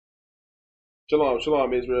Shalom,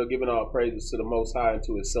 shalom, Israel, giving all praises to the Most High and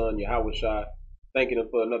to His Son, Yahweh Shai, thanking Him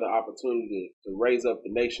for another opportunity to raise up the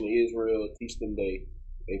nation of Israel, teach them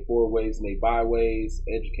their four-ways and their byways,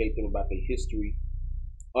 educate them about their history.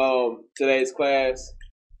 Today's class,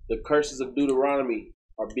 the curses of Deuteronomy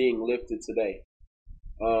are being lifted today.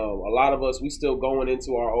 A lot of us, we still going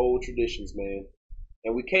into our old traditions, man,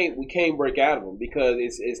 and we can't break out of them because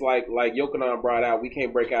it's like Yochanan brought out, we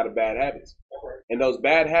can't break out of bad habits. And those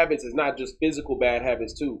bad habits is not just physical bad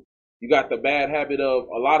habits too. You got the bad habit of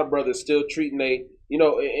a lot of brothers still treating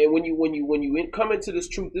and when you come into this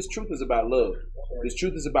truth is about love. This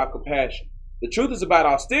truth is about compassion. The truth is about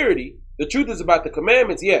austerity. The truth is about the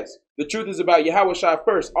commandments, yes. The truth is about Yahweh Shai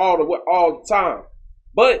first, all the time.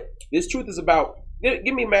 But this truth is about,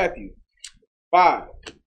 give me Matthew 5.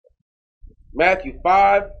 Matthew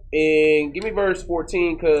 5 and give me verse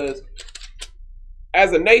 14, because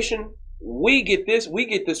as a nation, we get this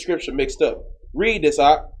scripture mixed up. Read this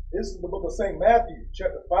out. This is the book of St. Matthew,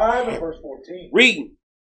 chapter 5 and verse 14. Read.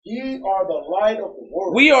 Ye are the light of the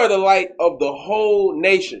world. We are the light of the whole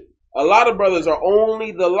nation. A lot of brothers are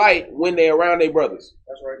only the light when they're around their brothers.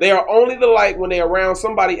 That's right. They are only the light when they're around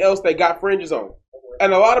somebody else that got fringes on.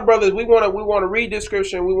 And a lot of brothers, we want to read this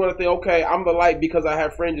scripture and we want to think, okay, I'm the light because I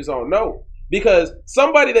have fringes on. No, because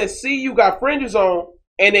somebody that see you got fringes on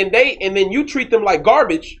and then you treat them like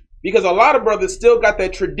garbage, because a lot of brothers still got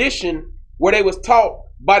that tradition where they was taught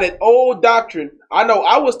by that old doctrine. I know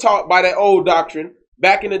I was taught by that old doctrine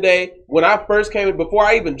back in the day when I first came, before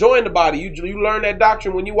I even joined the body. You learn that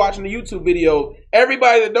doctrine when you watching the YouTube video.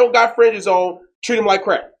 Everybody that don't got fringes on, treat them like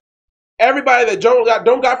crap. Everybody that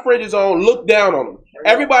don't got fringes on, look down on them.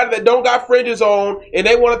 Everybody that don't got fringes on and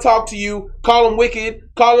they want to talk to you, call them wicked,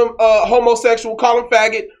 call them homosexual, call them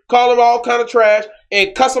faggot, call them all kind of trash,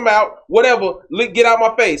 and cuss them out, whatever. Get out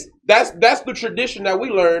my face. That's the tradition that we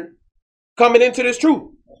learned coming into this truth.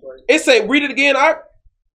 Right. It say, read it again, Art.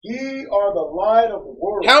 Ye are the light of the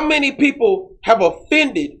world. How many people have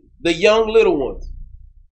offended the young little ones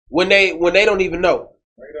when they don't even know?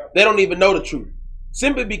 They don't even know the truth.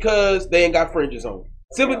 Simply because they ain't got fringes on.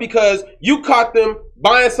 Simply because you caught them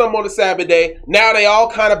buying something on the Sabbath day. Now they all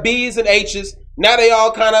kind of B's and H's. Now they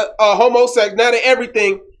all kind of homosexual. Now they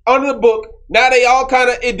everything under the book. Now they all kind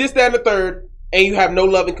of this, that, and the third. And you have no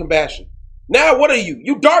love and compassion. Now what are you?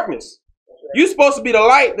 You darkness. You're supposed to be the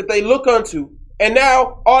light that they look unto. And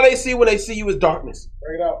now all they see when they see you is darkness.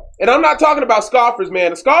 And I'm not talking about scoffers,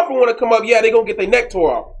 man. The scoffer want to come up, yeah, they're going to get their neck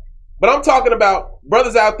tore off. But I'm talking about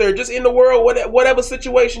brothers out there just in the world, whatever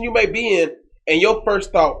situation you may be in, and your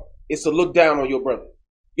first thought is to look down on your brother.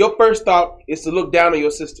 Your first thought is to look down on your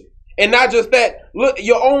sister. And not just that, look,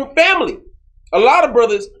 your own family. A lot of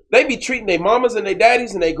brothers, they be treating their mamas and their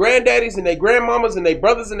daddies and their granddaddies and their grandmamas and their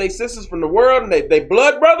brothers and their sisters from the world and they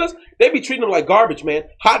blood brothers. They be treating them like garbage, man.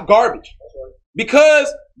 Hot garbage.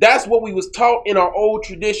 Because that's what we was taught in our old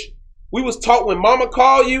tradition. We was taught when mama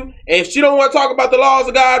call you, and if she don't want to talk about the laws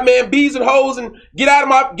of God, man, bees and hoes and get out of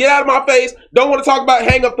my face, don't want to talk about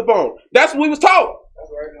it, hang up the phone. That's what we was taught.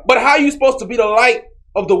 But how you supposed to be the light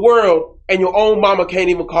of the world and your own mama can't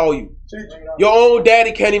even call you? Your own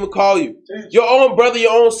daddy can't even call you. Your own brother,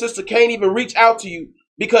 your own sister can't even reach out to you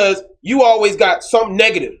because you always got something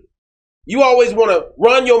negative. You always want to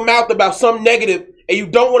run your mouth about something negative and you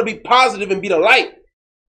don't want to be positive and be the light.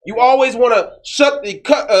 You always want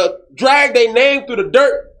to drag their name through the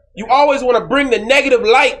dirt. You always want to bring the negative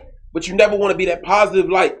light, but you never want to be that positive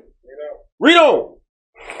light. Read on.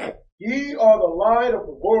 Ye are the light of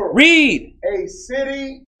the world. Read. A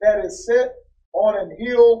city that is set on an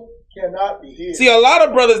hill cannot be hid. See, a lot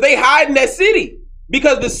of brothers, they hide in that city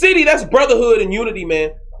because the city, that's brotherhood and unity,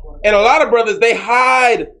 man. And a lot of brothers, they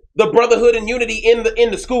hide the brotherhood and unity in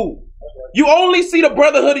the school. You only see the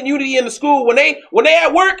brotherhood and unity in the school when they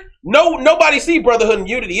at work. Nobody see brotherhood and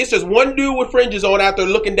unity. It's just one dude with fringes on out there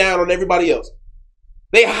looking down on everybody else.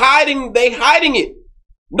 They hiding it.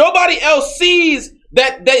 Nobody else sees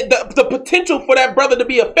that the potential for that brother to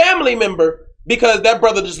be a family member because that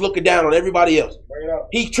brother just looking down on everybody else.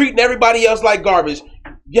 He's treating everybody else like garbage.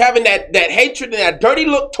 You having that hatred and that dirty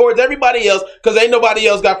look towards everybody else because ain't nobody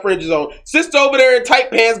else got fringes on. Sister over there in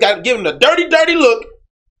tight pants got given a dirty look.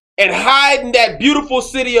 And hiding that beautiful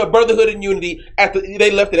city of brotherhood and unity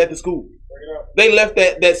they left it at the school. They left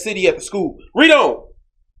that city at the school. Read on.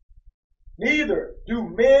 Neither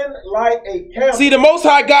do men light a candle. See, the Most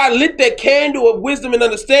High God lit that candle of wisdom and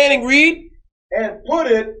understanding. Read. And put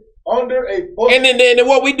it under a bushel. And then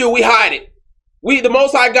what we do, we hide it. The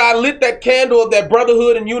Most High God lit that candle of that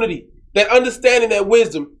brotherhood and unity, that understanding, that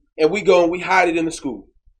wisdom, and we go and we hide it in the school.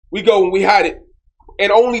 We go and we hide it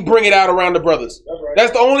and only bring it out around the brothers. That's right.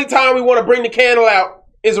 That's the only time we want to bring the candle out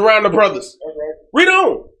is around the brothers. That's right. Read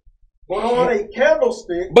on. But on a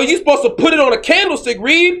candlestick, But you're supposed to put it on a candlestick,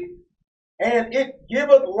 read. and it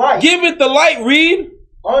giveth light. Give it the light, read.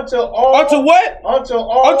 Unto all. Unto what? Unto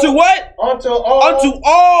all. Unto what? Unto all. Unto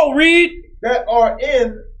all, read. That are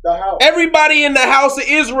in the house. Everybody in the house of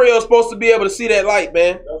Israel is supposed to be able to see that light,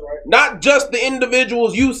 man. That's right. Not just the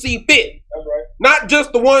individuals you see fit. That's right. Not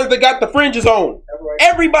just the ones that got the fringes on. That's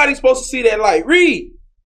right. Everybody's supposed to see that light. Read.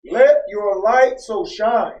 Let your light so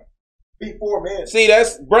shine before men. See,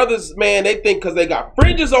 that's brothers, man. They think because they got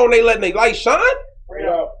fringes on, they letting their light shine. Bring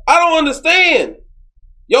it up. I don't understand.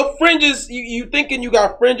 Your fringes, you thinking you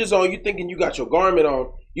got fringes on, you thinking you got your garment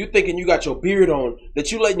on, you thinking you got your beard on,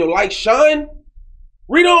 that you letting your light shine?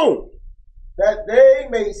 Read on. That they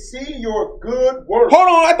may see your good works. Hold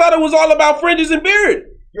on, I thought it was all about fringes and beard.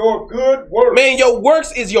 Your good works. Man, your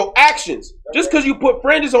works is your actions. Just because you put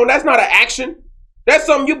fringes on, that's not an action. That's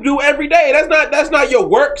something you do every day. That's not your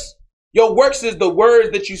works. Your works is the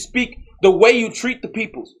words that you speak, the way you treat the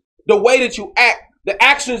people, the way that you act, the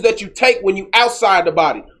actions that you take when you outside the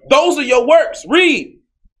body. Those are your works. Read.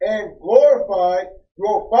 And glorify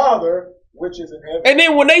your Father which is in heaven. And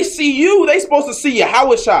then when they see you, they supposed to see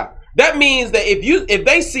Yahushua. That means that if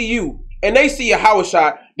they see you and they see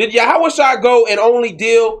Yahushua, did Yahushua go and only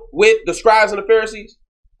deal with the scribes and the Pharisees?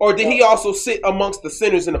 Or did he also sit amongst the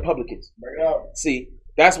sinners and the publicans? See,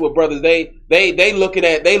 that's what brothers, they looking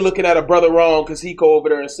at a brother wrong because he go over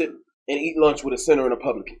there and sit and eat lunch with a sinner and a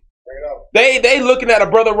publican. They looking at a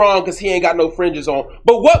brother wrong because he ain't got no fringes on.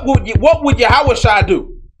 But what would Yahushua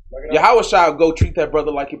do? Yahushua would go treat that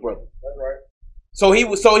brother like your brother. That's right. So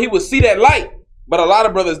he would see that light. But a lot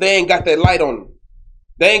of brothers, they ain't got that light on them.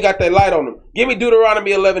 They ain't got that light on them. Give me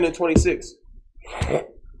Deuteronomy 11 and 26.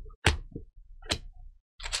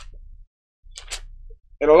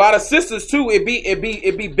 And a lot of sisters too. It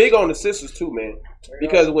be big on the sisters too, man.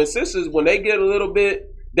 Because when they get a little bit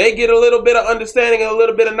of understanding and a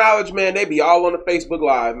little bit of knowledge, man, they be all on the Facebook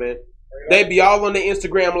Live, man. They be all on the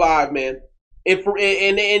Instagram Live, man. And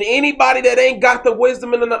anybody that ain't got the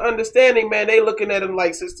wisdom and the understanding, man, they looking at them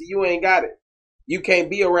like, sister, you ain't got it. You can't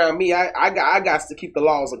be around me. I got to keep the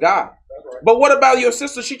laws of God. Right. But what about your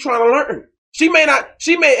sister? She trying to learn. She may,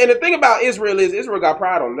 and the thing about Israel is Israel got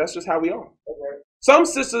pride on them. That's just how we are. Right. Some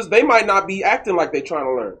sisters, they might not be acting like they trying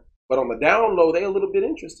to learn. But on the down low, they a little bit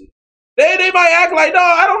interested. They might act like, no,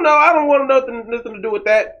 I don't know. I don't want nothing to do with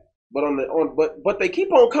that. But they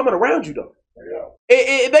keep on coming around you though.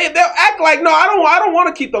 Yeah. They'll act like, no, I don't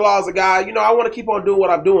want to keep the laws of God. You know, I want to keep on doing what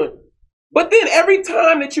I'm doing. But then every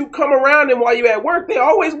time that you come around them while you're at work, they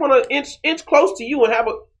always want to inch close to you and have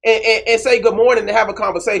and say good morning and have a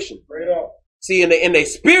conversation. See, in their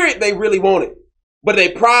spirit, they really want it, but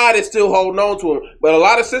their pride is still holding on to them. But a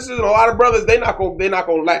lot of sisters and a lot of brothers, they're not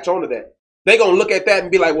gonna latch onto that. They're gonna look at that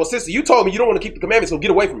and be like, well, sister, you told me you don't want to keep the commandments, so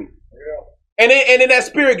get away from me. Yeah. And then that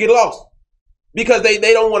spirit get lost because they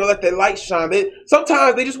don't want to let that light shine.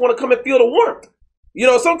 Sometimes they just want to come and feel the warmth. You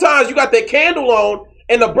know, sometimes you got that candle on.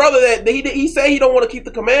 And the brother that he say he don't want to keep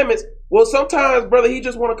the commandments. Well, sometimes, brother, he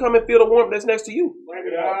just want to come and feel the warmth that's next to you.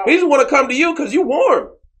 He just want to come to you because you warm.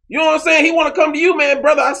 You know what I'm saying? He want to come to you, man.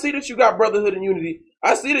 Brother, I see that you got brotherhood and unity.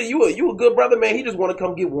 I see that you a good brother, man. He just want to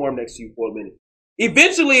come get warm next to you for a minute.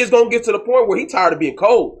 Eventually, it's going to get to the point where he tired of being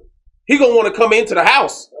cold. He going to want to come into the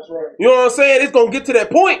house. That's right. You know what I'm saying? It's going to get to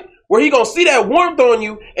that point where he going to see that warmth on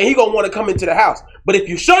you and he going to want to come into the house. But if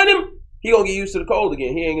you shun him, he going to get used to the cold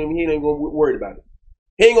again. He ain't going to be worried about it.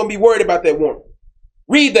 He ain't going to be worried about that warmth.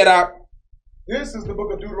 Read that out. This is the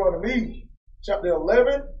book of Deuteronomy, chapter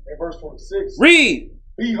 11 and verse 26. Read.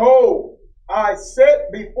 Behold, I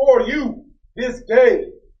set before you this day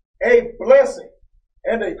a blessing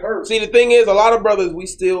and a curse. See, the thing is, a lot of brothers, we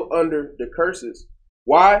still under the curses.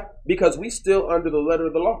 Why? Because we still under the letter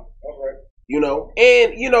of the law. That's right. You know,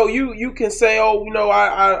 and, you know, you can say, oh, you know,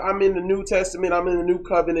 I'm in the New Testament. I'm in the New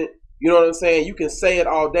Covenant. You know what I'm saying? You can say it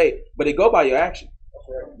all day, but it go by your action.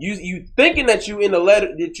 You thinking that you in the letter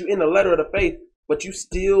of the faith, but you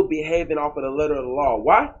still behaving off of the letter of the law.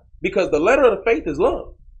 Why? Because the letter of the faith is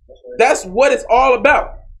love. That's what it's all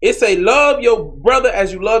about. It's a love your brother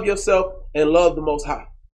as you love yourself and love the Most High.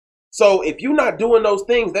 So if you're not doing those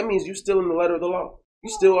things, that means you're still in the letter of the law.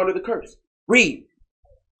 You're still under the curse. Read.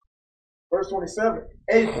 Verse 27.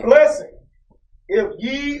 A blessing if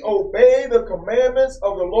ye obey the commandments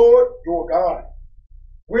of the Lord your God,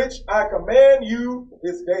 which I command you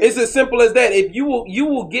this day. It's as simple as that. If you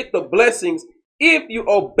will get the blessings if you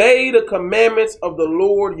obey the commandments of the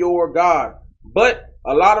Lord your God. But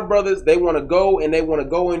a lot of brothers, they want to go in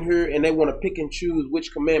here and they want to pick and choose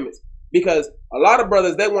which commandments. Because a lot of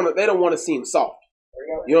brothers, they don't want to seem soft.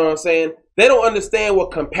 You know what I'm saying? They don't understand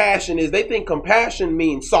what compassion is. They think compassion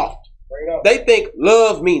means soft. They think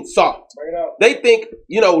love means soft. They think,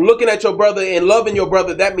 looking at your brother and loving your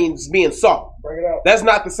brother, that means being soft. That's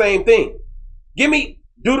not the same thing. Give me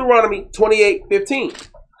Deuteronomy 28:15.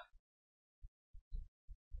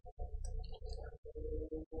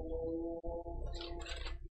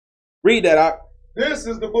 Read that out. This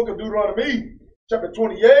is the book of Deuteronomy, chapter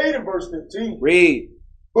 28 and verse 15. Read.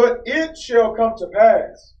 But it shall come to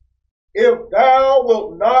pass, if thou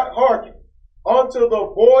wilt not hearken unto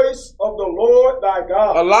the voice of the Lord thy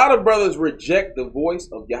God. A lot of brothers reject the voice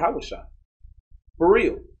of Yahushua. For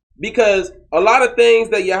real. Because a lot of things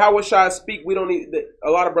that Yahushua speak, a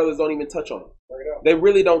lot of brothers don't even touch on. They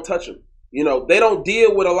really don't touch them. They don't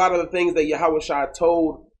deal with a lot of the things that Yahushua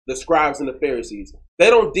told the scribes and the Pharisees. They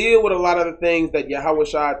don't deal with a lot of the things that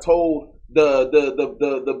Yahushua told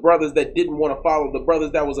the brothers that didn't want to follow, the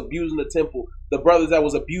brothers that was abusing the temple, the brothers that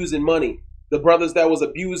was abusing money, the brothers that was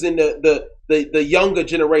abusing the younger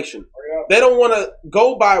generation. They don't want to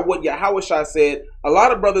go by what Yahushua said. A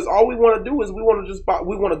lot of brothers, all we want to do is we want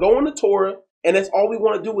to go in the Torah, and that's all we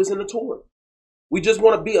want to do is in the Torah. We just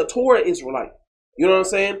want to be a Torah Israelite. You know what I'm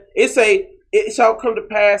saying? It shall come to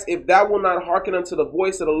pass if thou wilt not hearken unto the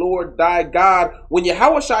voice of the Lord thy God. When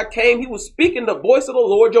Yahushua came, he was speaking the voice of the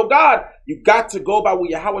Lord your God. You got to go by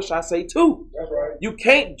what Yahushua say too. That's right. You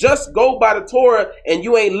can't just go by the Torah and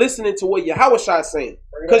you ain't listening to what Yahushua is saying.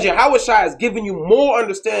 Because Yahushua is giving you more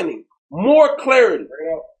understanding, more clarity.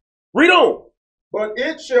 Read on. But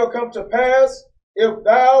it shall come to pass if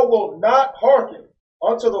thou wilt not hearken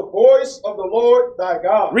unto the voice of the Lord thy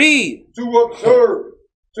God. Read. To observe,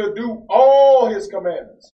 to do all his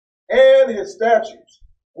commandments and his statutes,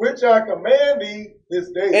 which I command thee this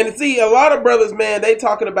day. And see, a lot of brothers, man, they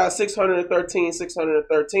talking about 613,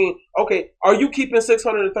 613. Okay, are you keeping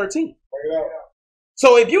 613? Bring it out.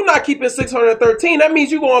 So if you're not keeping 613, that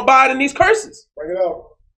means you're going to abide in these curses. Bring it out.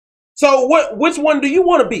 So which one do you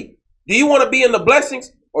want to be? Do you want to be in the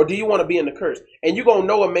blessings or do you want to be in the curse? And you're going to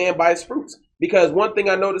know a man by his fruits. Because one thing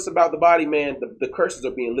I notice about the body, man, the curses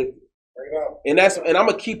are being lifted. And I'm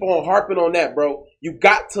gonna keep on harping on that, bro. You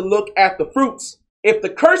got to look at the fruits. If the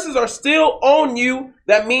curses are still on you,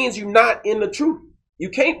 that means you're not in the truth. You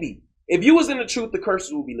can't be. If you was in the truth, the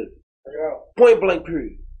curses will be lifted. Point blank,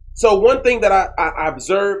 period. So one thing that I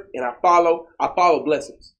observe and I follow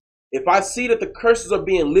blessings. If I see that the curses are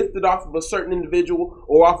being lifted off of a certain individual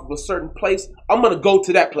or off of a certain place, I'm gonna go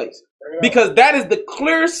to that place. Because that is the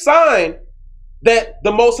clear sign that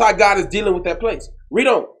the Most High God is dealing with that place. Read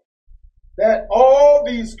on. That all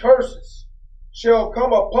these curses shall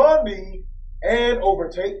come upon thee and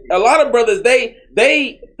overtake thee. A lot of brothers,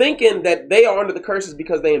 they thinking that they are under the curses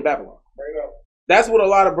because they in Babylon. That's what a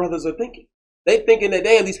lot of brothers are thinking. They thinking that,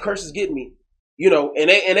 damn, these curses get me, and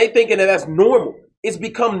they thinking that that's normal. It's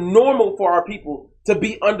become normal for our people to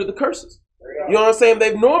be under the curses. You know what I'm saying?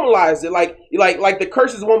 They've normalized it. Like the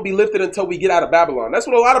curses won't be lifted until we get out of Babylon. That's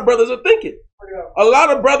what a lot of brothers are thinking. A lot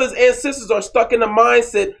of brothers and sisters are stuck in the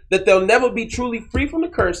mindset that they'll never be truly free from the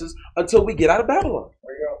curses until we get out of Babylon.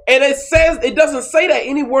 And it doesn't say that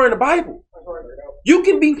anywhere in the Bible. You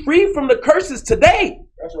can be free from the curses today.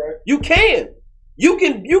 That's right. You can. You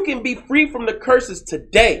can be free from the curses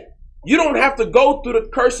today. You don't have to go through the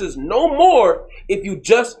curses no more if you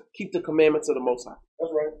just keep the commandments of the Most High.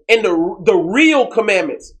 That's right. And the real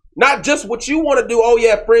commandments. Not just what you want to do. Oh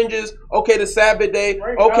yeah, fringes. Okay, the Sabbath day.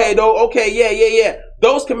 Okay, though. Okay, yeah.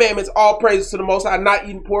 Those commandments, all praises to the Most High. Not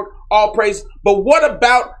eating pork, all praise. But what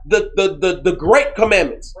about the great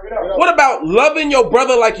commandments? What about loving your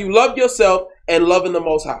brother like you love yourself and loving the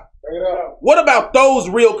Most High? What about those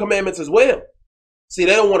real commandments as well? See,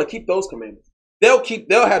 they don't want to keep those commandments.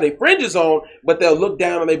 They'll have their fringes on, but they'll look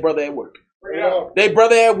down on their brother at work. Their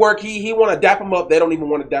brother at work, he want to dap him up. They don't even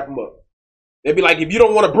want to dap him up. They'd be like, if you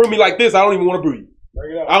don't want to brew me like this, I don't even want to brew you.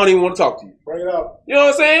 I don't even want to talk to you. Bring it up. You know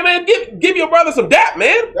what I'm saying, man? Give your brother some dap,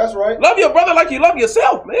 man. That's right. Love your brother like you love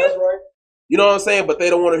yourself, man. That's right. You know what I'm saying? But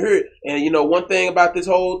they don't want to hear it. And one thing about this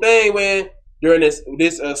whole thing, man, during this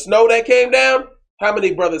snow that came down, how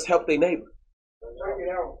many brothers helped their neighbor?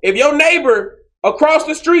 If your neighbor across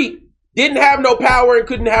the street didn't have no power and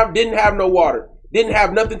didn't have no water, didn't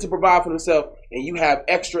have nothing to provide for themselves, and you have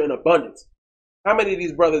extra in abundance, how many of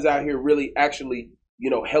these brothers out here really actually,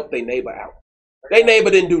 help their neighbor out? Their neighbor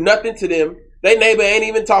didn't do nothing to them. Their neighbor ain't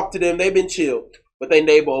even talked to them. They've been chill. But their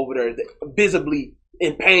neighbor over there visibly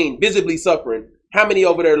in pain, visibly suffering. How many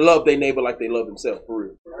over there love their neighbor like they love themselves for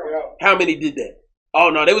real? How many did that? Oh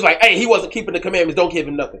no, they was like, hey, he wasn't keeping the commandments. Don't give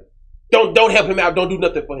him nothing. Don't help him out. Don't do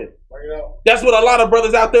nothing for him. Bring it out. That's what a lot of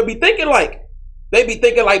brothers out there be thinking like. They be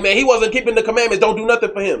thinking like, man, he wasn't keeping the commandments. Don't do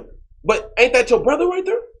nothing for him. But ain't that your brother right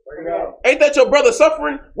there? Bring it out. Ain't that your brother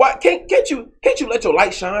suffering? Why can't you let your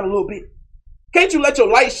light shine a little bit? Can't you let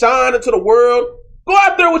your light shine into the world? Go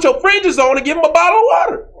out there with your fringes on and give him a bottle of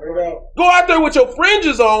water. Bring it out. Go out there with your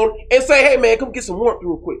fringes on and say, hey man, come get some warmth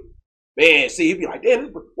real quick. Man, see, he'd be like,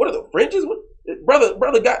 damn, what are the fringes?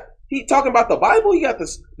 Brother got, he talking about the Bible. He got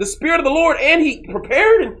the Spirit of the Lord, and he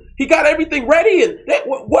prepared, and he got everything ready. And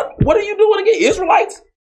what are you doing again, Israelites?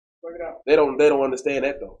 Bring it out. They don't understand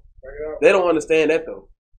that though. Bring it out. They don't understand that though.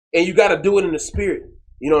 And you got to do it in the spirit.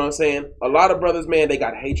 You know what I'm saying? A lot of brothers, man, they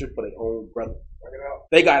got hatred for their own brother. Bring it out.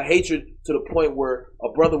 They got hatred to the point where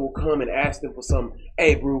a brother will come and ask them for something.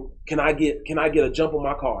 Hey, bro, can I get a jump on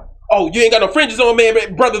my car? Oh, you ain't got no fringes on,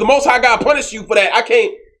 man, brother. The Most High God punished you for that. I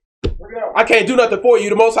can't do nothing for you.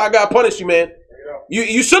 The Most High God punished you, man.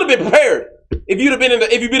 You should have been prepared. If you'd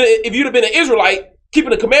have been an Israelite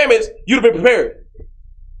keeping the commandments, you'd have been prepared.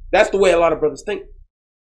 That's the way a lot of brothers think.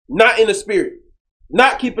 Not in the spirit.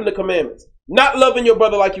 Not keeping the commandments. Not loving your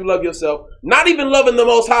brother like you love yourself. Not even loving the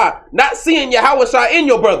Most High. Not seeing Yahweh in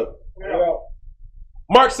your brother. Yeah.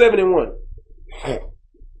 Mark 7:1.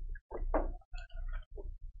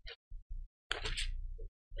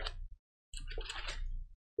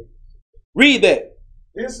 Read that.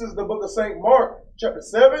 This is the book of St. Mark, chapter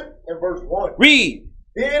 7 and verse 1. Read.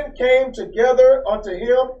 Then came together unto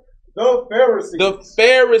him the Pharisees. The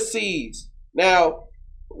Pharisees. Now,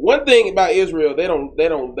 one thing about Israel, they don't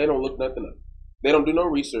look nothing up. They don't do no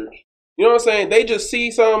research. You know what I'm saying? They just see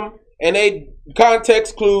some and they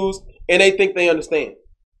context clues and they think they understand.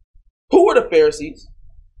 Who were the Pharisees?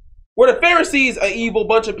 Were the Pharisees an evil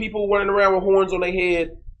bunch of people running around with horns on their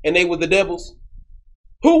head and they were the devils?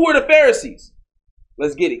 Who were the Pharisees?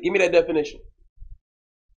 Let's get it. Give me that definition.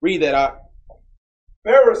 Read that out.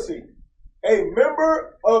 Pharisee, a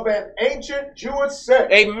member of an ancient Jewish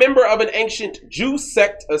sect. A member of an ancient Jew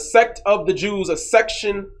sect, a sect of the Jews, a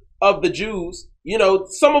section of the Jews. You know,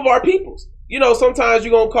 some of our peoples. You know, sometimes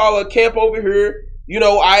you're going to call a camp over here, you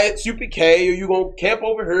know, ISUPK, or you're going to camp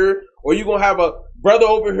over here, or you're going to have a brother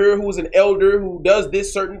over here who's an elder who does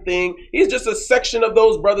this certain thing. He's just a section of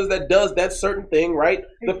those brothers that does that certain thing, right?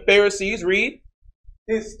 The Pharisees, read.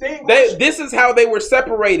 This is how they were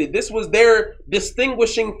separated. This was their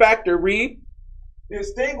distinguishing factor, read.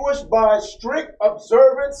 Distinguished by strict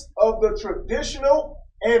observance of the traditional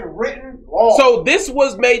and written law. So this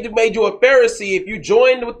was made you a Pharisee. If you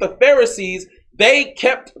joined with the Pharisees, they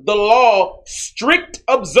kept the law, strict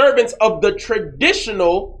observance of the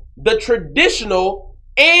traditional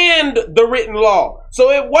and the written law.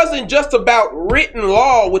 So it wasn't just about written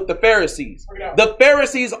law with the Pharisees. The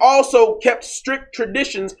Pharisees also kept strict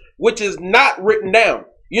traditions, which is not written down.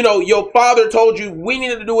 You know, your father told you we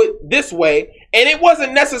needed to do it this way, and it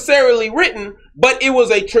wasn't necessarily written, but it was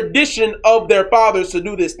a tradition of their fathers to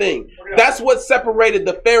do this thing. That's what separated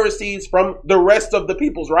the Pharisees from the rest of the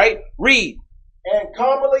peoples, right? Read. And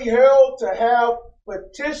commonly held to have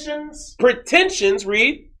pretensions,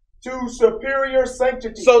 read, to superior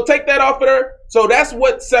sanctity. So take that off of there. So that's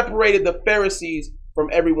what separated the Pharisees from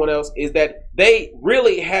everyone else, is that they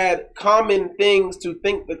really had common things to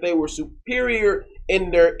think that they were superior in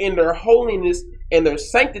their holiness and their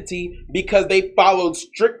sanctity because they followed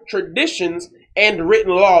strict traditions and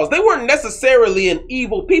written laws. They weren't necessarily an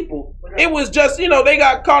evil people. It was just, you know, they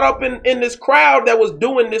got caught up in this crowd that was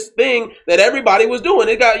doing this thing that everybody was doing.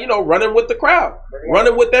 They got, you know, running with the crowd,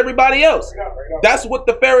 running with everybody else. That's what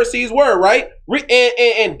the Pharisees were, right?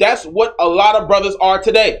 And that's what a lot of brothers are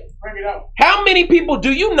today. How many people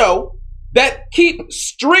do you know that keep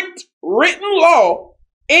strict written law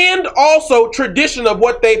and also tradition of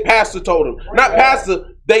what they pastor told them? Not pastor,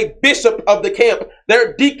 they bishop of the camp,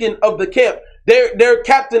 their deacon of the camp, their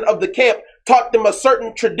captain of the camp taught them a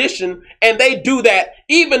certain tradition, and they do that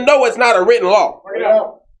even though it's not a written law.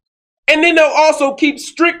 And then they'll also keep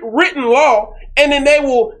strict written law, and then they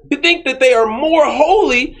will think that they are more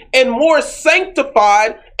holy and more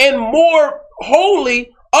sanctified and more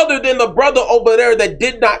holy other than the brother over there that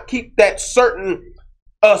did not keep that certain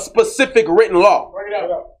specific written law.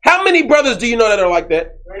 How many brothers do you know that are like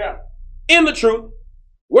that? In the truth,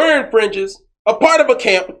 wearing fringes, a part of a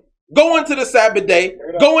camp, going to the Sabbath day,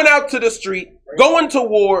 going out to the street, going to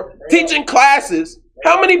war, teaching classes.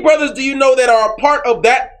 How many brothers do you know that are a part of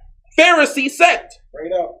that Pharisee sect?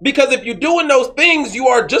 Because if you're doing those things, you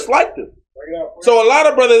are just like them. So a lot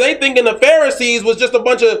of brothers, they thinking the Pharisees was just a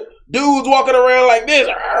bunch of dudes walking around like this.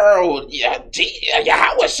 Oh, yeah,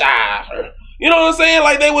 Yahweh. You know what I'm saying?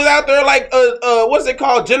 Like they was out there like, what's it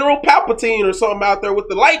called? General Palpatine or something out there with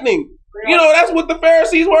the lightning. You know, that's what the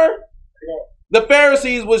Pharisees were. The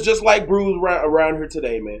Pharisees was just like brews around here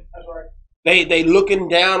today, man. That's right. They looking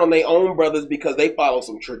down on their own brothers because they follow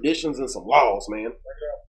some traditions and some laws, man.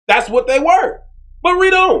 That's what they were. But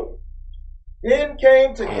read on. Then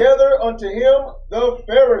came together unto him the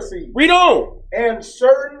Pharisees. Read on. And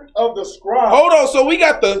certain of the scribes. Hold on. So we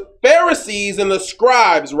got the Pharisees and the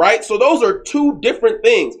scribes, right? So those are two different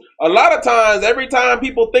things. A lot of times, every time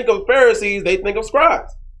people think of Pharisees, they think of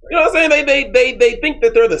scribes. You know what I'm saying? They think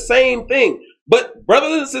that they're the same thing. But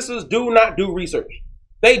brothers and sisters do not do research.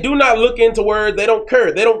 They do not look into words. They don't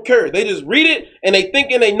care. They don't care. They just read it and they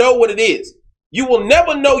thinking they know what it is. You will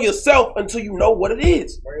never know yourself until you know what it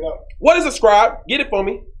is. What is a scribe? Get it for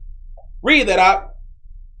me. Read that out.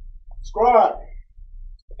 Scribe,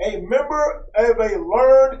 a member of a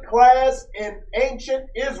learned class in ancient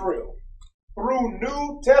Israel, through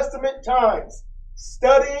New Testament times,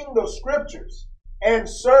 studying the scriptures and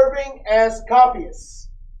serving as copyists,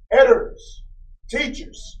 editors,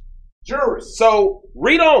 teachers, jurists. So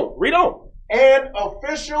read on, read on. An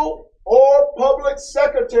official or public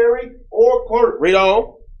secretary or clerk. Read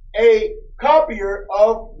on. A copier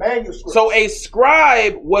of manuscripts. So a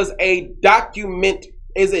scribe was a document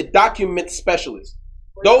specialist.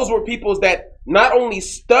 Those were people that not only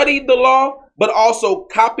studied the law, but also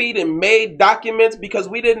copied and made documents, because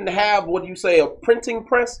we didn't have, what do you say, a printing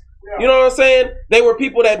press? Yeah. You know what I'm saying? They were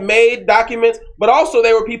people that made documents, but also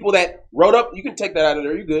they were people that wrote up, you can take that out of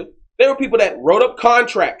there, you're good. They were people that wrote up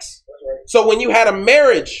contracts. Right. So when you had a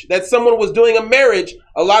marriage, that someone was doing a marriage,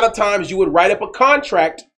 a lot of times you would write up a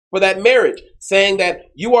contract for that marriage, saying that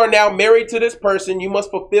you are now married to this person. You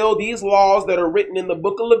must fulfill these laws that are written in the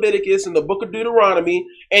book of Leviticus and the book of Deuteronomy,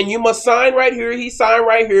 and you must sign right here. He signed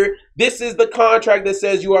right here. This is the contract that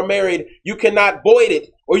says you are married. You cannot void it,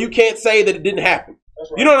 or you can't say that it didn't happen. Right.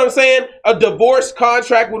 You know what I'm saying? A divorce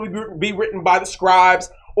contract would be written by the scribes.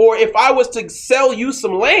 Or if I was to sell you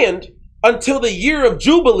some land until the year of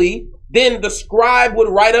Jubilee, then the scribe would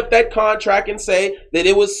write up that contract and say that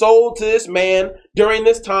it was sold to this man during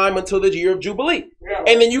this time until the year of Jubilee. Yeah.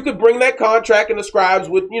 And then you could bring that contract and the scribes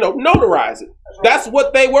would, notarize it. That's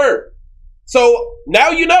what they were. So now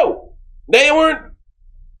you know. They weren't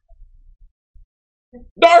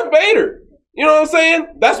Darth Vader. You know what I'm saying?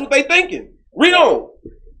 That's what they thinking. Read on.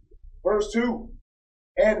 Verse 2.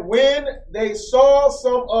 And when they saw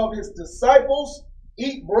some of his disciples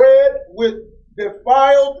eat bread with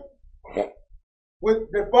defiled.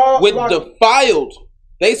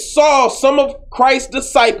 They saw some of Christ's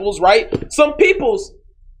disciples, right? Some peoples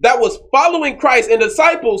that was following Christ, and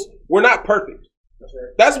disciples were not perfect. That's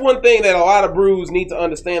right. That's one thing that a lot of brews need to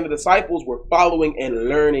understand. The disciples were following and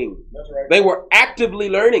learning. That's right. They were actively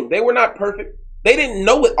learning. They were not perfect. They didn't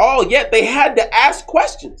know it all yet. They had to ask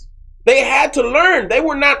questions. They had to learn. They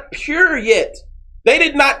were not pure yet. They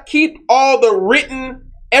did not keep all the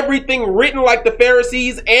everything written like the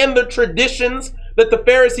Pharisees and the traditions that the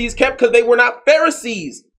Pharisees kept, because they were not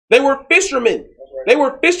Pharisees. They were fishermen. Right. They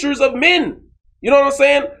were fishers of men. You know what I'm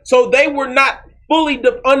saying? So they were not fully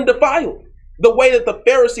undefiled the way that the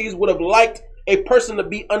Pharisees would have liked a person to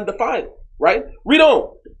be undefiled. Right? Read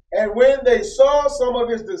on. And when they saw some of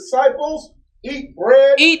his disciples eat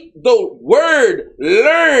bread. Eat the word.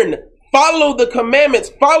 Learn. Follow the commandments.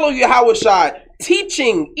 Follow Yahushua.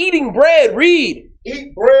 Teaching. Eating bread. Read.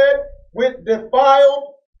 Eat bread with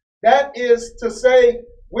defiled, that is to say,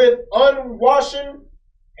 with unwashed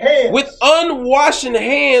hands. With unwashed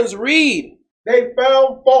hands, read. They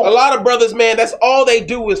found fault. A lot of brothers, man, that's all they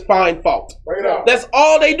do is find fault. Right. That's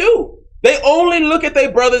all they do. They only look at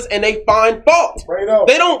their brothers and they find fault. Right.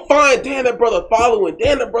 They don't find, damn, that brother following.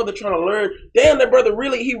 Damn, that brother trying to learn. Damn, that brother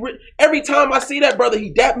really, every time I see that brother,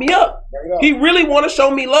 he dap me up. Right. He really want to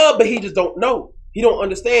show me love, but he just don't know. He don't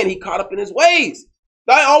understand. He caught up in his ways.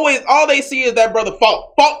 All they see is that brother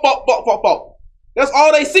fault. That's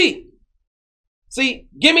all they see. See,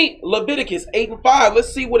 give me Leviticus 8:5.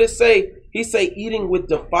 Let's see what it say. He say eating with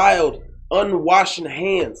defiled, unwashed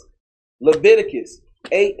hands. Leviticus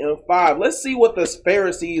 8:5. Let's see what the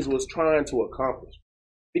Pharisees was trying to accomplish.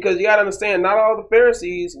 Because you got to understand, not all the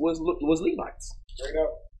Pharisees was Levites.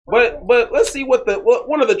 But let's see what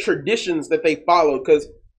one of the traditions that they followed, because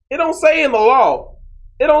it don't say in the law.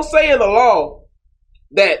 It don't say in the law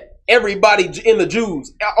that everybody in the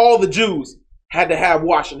Jews, all the Jews, had to have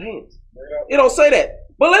washing hands. It don't say that.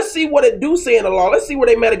 But let's see what it do say in the law. Let's see where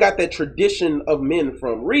they might have got that tradition of men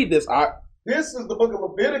from. Read this, Art. This is the book of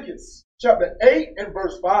Leviticus, chapter 8 and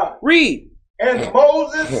verse 5. Read. And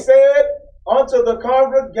Moses said unto the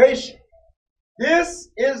congregation, this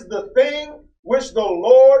is the thing which the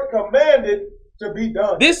Lord commanded to be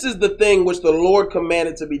done. This is the thing which the Lord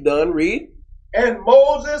commanded to be done. Read. And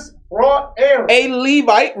Moses brought Aaron, A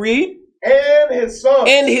Levite. Read. and his sons,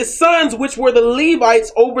 And his sons, which were the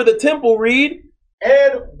Levites over the temple. Read.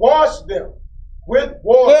 and washed them with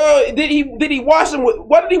water. Well, did he wash them with,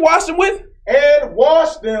 what did he wash them with? And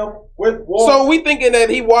washed them with water. So we thinking that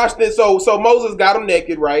he washed it. So Moses got them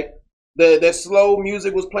naked, right? The slow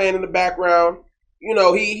music was playing in the background. You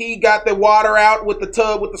know, he got the water out with the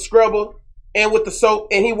tub, with the scrubber, and with the soap,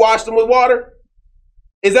 and he washed them with water.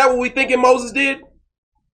 Is that what we thinking Moses did?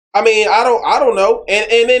 I mean, I don't know.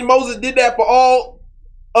 And then Moses did that for all,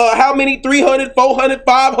 how many? 300, 400,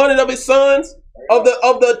 500 of his sons of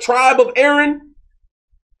the tribe of Aaron.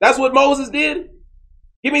 That's what Moses did.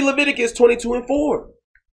 Give me Leviticus 22:4.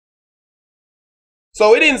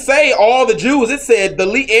 So it didn't say all the Jews. It said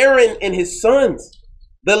Aaron and his sons,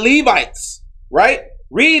 the Levites, right?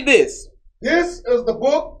 Read this. This is the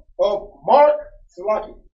book of Mark,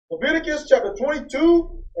 Leviticus chapter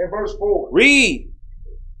 22 and verse 4. Read.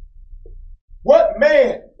 What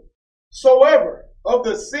man soever of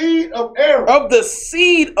the seed of Aaron, Of the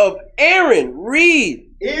seed of Aaron, read,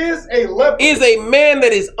 is a leper, is a man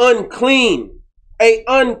that is unclean. A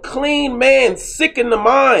unclean man, sick in the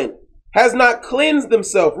mind, has not cleansed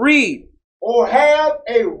himself. Read. or have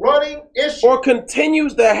a running issue, Or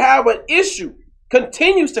continues to have an issue.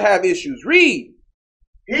 Continues to have issues. Read.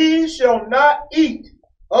 he shall not eat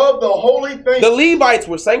of the holy things. The Levites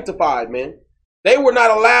were sanctified, man. They were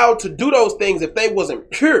not allowed to do those things if they wasn't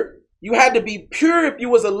pure. You had to be pure if you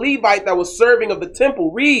was a Levite that was serving of the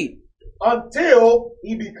temple. Read. until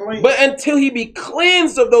he be clean. But until he be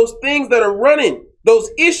cleansed of those things that are running, those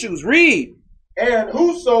issues. Read. And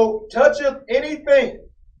whoso toucheth anything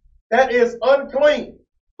that is unclean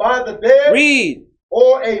by the dead, Read.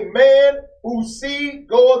 or a man whose seed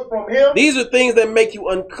goeth from him, These are things that make you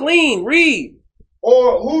unclean. Read.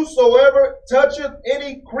 or whosoever toucheth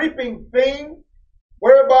any creeping thing,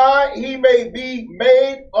 whereby he may be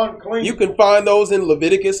made unclean, You can find those in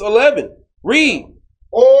Leviticus 11. Read.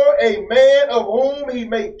 or a man of whom he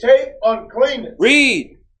may take uncleanness,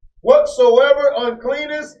 Read. whatsoever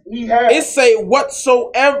uncleanness he It has. say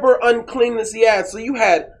whatsoever uncleanness he had. So you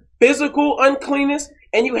had physical uncleanness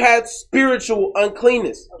and you had spiritual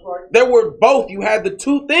uncleanness. That's right. There were both. You had the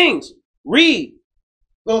two things. Read.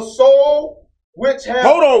 The soul which hath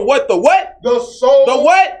Hold on. What? The what? the soul, The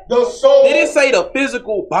what? the soul, Did it say the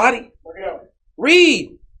physical body?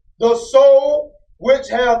 Read. the soul which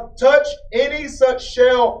hath touched any such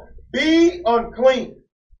shall be unclean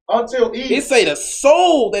until It evening. say the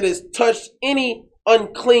soul that has touched any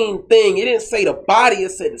unclean thing. It didn't say the body.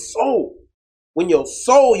 It said the soul. When your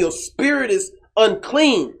soul, your spirit is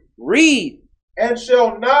unclean. Read. And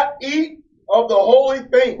shall not eat of the holy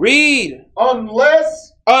thing, Read.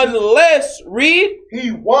 unless Read.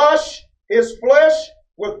 he wash his flesh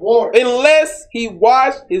with water. Unless he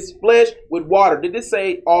washed his flesh with water. Did it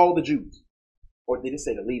say all the Jews? Or did it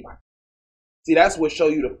say the Levites? See, that's what show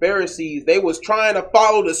you the Pharisees. They was trying to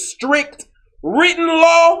follow the strict written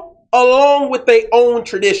law along with their own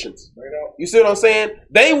traditions. You see what I'm saying?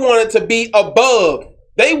 They wanted to be above.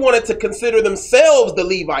 They wanted to consider themselves the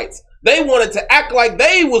Levites. They wanted to act like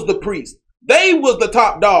they was the priest. They was the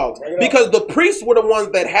top dogs because the priests were the ones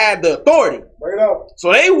that had the authority. Bring it up.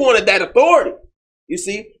 So they wanted that authority. You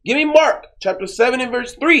see? Give me Mark chapter 7 and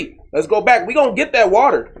verse 3. Let's go back. We're going to get that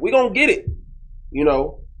water. We're going to get it. You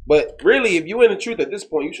know? But really, if you're in the truth at this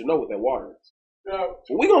point, you should know what that water is. So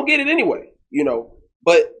we're going to get it anyway. You know?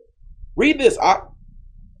 But read this.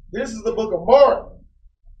 This is the book of Mark,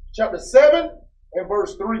 chapter 7 and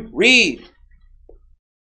verse 3. Read.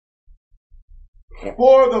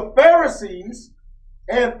 For the Pharisees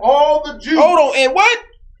and all the Jews. Hold on. And what?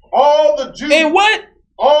 All the Jews. And what?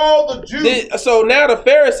 All the Jews. So now the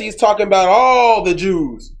Pharisees talking about all the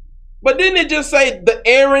Jews. But didn't it just say the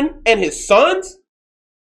Aaron and his sons?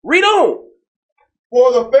 Read on.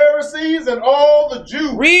 For the Pharisees and all the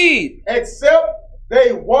Jews. Read. Except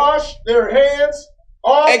they wash their hands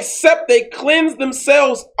off. Except they cleanse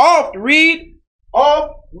themselves off. Read.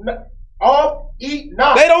 Off, eat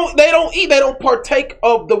not. They don't eat. They don't partake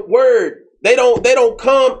of the word. They don't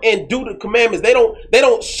come and do the commandments. They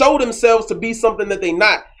don't show themselves to be something that they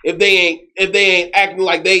not. If they ain't acting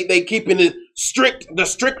like they keeping the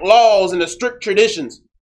strict laws and the strict traditions.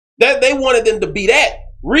 That they wanted them to be that.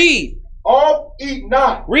 Read. Off, eat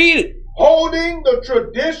not. Read it. Holding the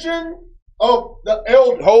tradition of the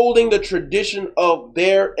elders. Holding the tradition of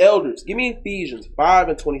their elders. Give me Ephesians 5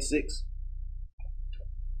 and 26.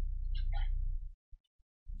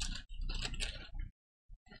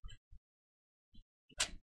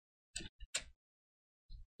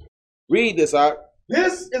 Read this out.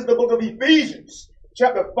 This is the book of Ephesians,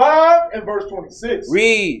 chapter 5 and verse 26.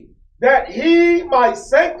 Read. That he might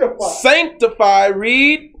sanctify. Sanctify,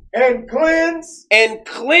 read. And cleanse. And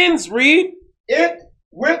cleanse, read. It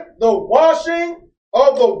with the washing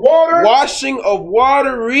of the water. Washing of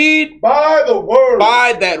water, read. By the word.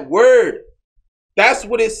 By that word. That's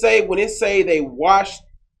what it say when it say they washed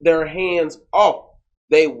their hands off.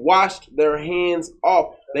 They washed their hands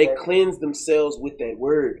off. They cleansed themselves with that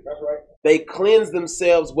word. That's right. They cleansed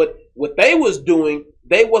themselves. What they was doing,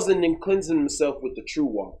 they wasn't in cleansing themselves with the true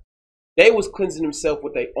water. They was cleansing themselves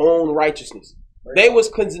with their own righteousness. They was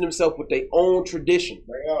cleansing themselves with their own tradition.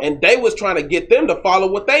 And they was trying to get them to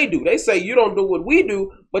follow what they do. They say, you don't do what we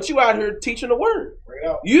do, but you out here teaching the word.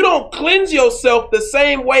 You don't cleanse yourself the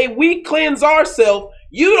same way we cleanse ourselves.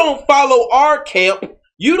 You don't follow our camp.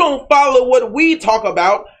 You don't follow what we talk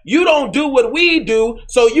about. You don't do what we do,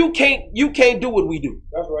 so you can't do what we do.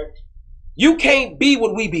 That's right. You can't be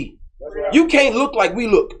what we be. That's right. You can't look like we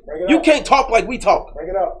look. You can't talk like we talk. Bring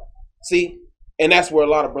it up. See? And that's where a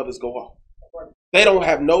lot of brothers go off. They don't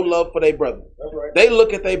have no love for their brother. That's right. They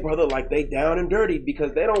look at their brother like they down and dirty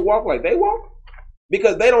because they don't walk like they walk.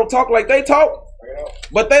 Because they don't talk like they talk.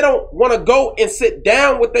 But they don't want to go and sit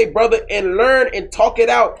down with their brother and learn and talk it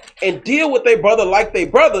out and deal with their brother like their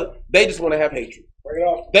brother. They just want to have hatred.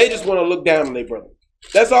 They just want to look down on their brother.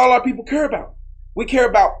 That's all our people care about. We care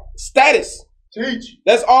about status. Teach.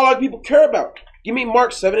 That's all our people care about. Give me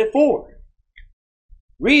Mark 7 and 4.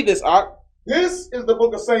 Read this, Ak. This is the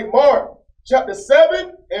book of St. Mark, chapter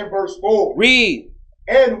 7 and verse 4. Read.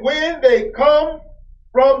 And when they come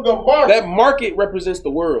from the market. That market represents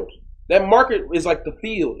the world. That market is like the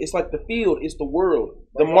field. It's like the field is the world.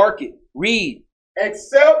 The market. Read.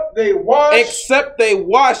 Except they wash. Except they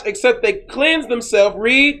wash. Except they cleanse themselves.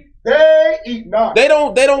 Read. They eat not. They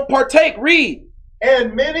don't partake. Read.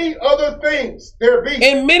 And many other things there be.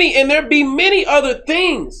 And there be many other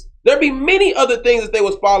things. There be many other things that they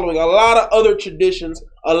was following. A lot of other traditions.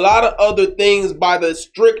 A lot of other things by the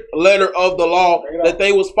strict letter of the law that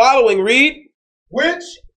they was following. Read. Which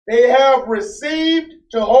they have received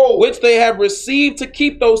to hold. Which they have received to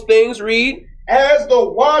keep those things. Read. As the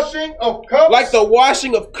washing of cups. Like the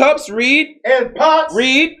washing of cups. Read. And pots.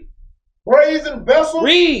 Read. Brazen vessels.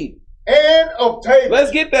 Read. And of tables.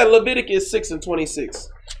 Let's get that Leviticus 6 and 26.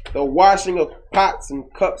 The washing of pots and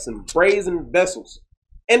cups and brazen vessels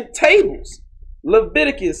and tables.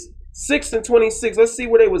 Leviticus 6 and 26. Let's see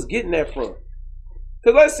where they was getting that from.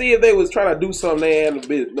 Because let's see if they was trying to do something they had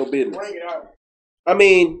no business. Bring it out. I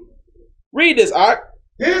mean, read this, Ak.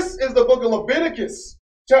 This is the book of Leviticus,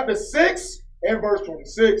 chapter 6 and verse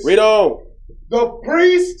 26. Read on. The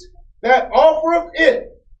priest that offereth it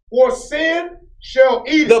for sin shall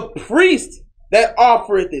eat it. The priest that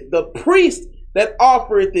offereth it. The priest that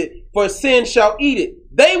offereth it for sin shall eat it.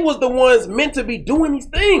 They was the ones meant to be doing these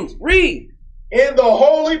things. Read. In the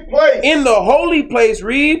holy place. In the holy place.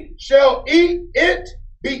 Read. Shall eat it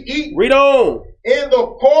be eaten. Read on. In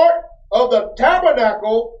the court of the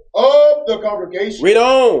tabernacle of the congregation. Read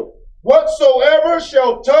on. Whatsoever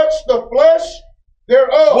shall touch the flesh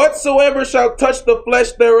thereof. Whatsoever shall touch the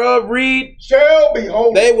flesh thereof. Read. Shall be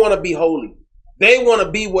holy. They want to be holy. They want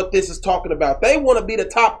to be what this is talking about. They want to be the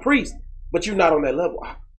top priest, but you're not on that level.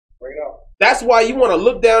 Bring it up. That's why you want to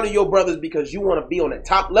look down at your brothers, because you want to be on that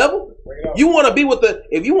top level. You want to be with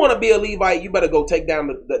if you want to be a Levite, you better go take down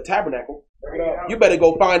the tabernacle. You better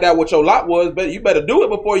go find out what your lot was, but you better do it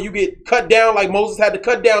before you get cut down like Moses had to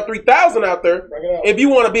cut down 3,000 out there. If you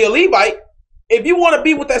want to be a Levite, if you want to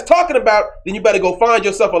be what that's talking about, then you better go find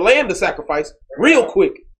yourself a lamb to sacrifice real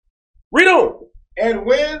quick. Read on. And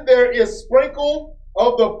when there is sprinkled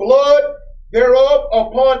of the blood thereof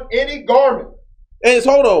upon any garment. And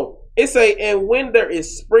hold on. It say, and when there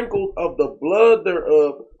is sprinkled of the blood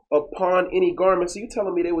thereof upon any garment. So you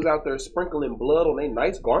telling me they was out there sprinkling blood on their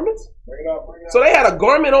nice garments? Bring it up. So they had a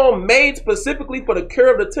garment on made specifically for the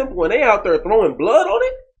cure of the temple, and they out there throwing blood on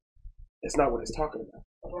it? That's not what it's talking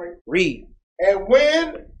about. Right. Read. And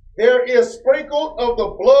when there is sprinkled of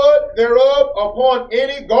the blood thereof upon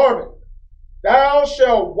any garment, thou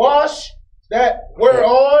shalt wash that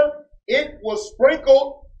whereon it was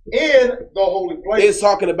sprinkled in the holy place. It's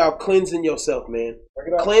talking about cleansing yourself, man.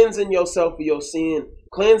 Cleansing yourself of your sin.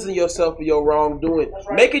 Cleansing yourself of your wrongdoing.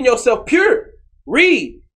 Right. Making yourself pure.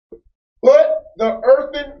 Read. But the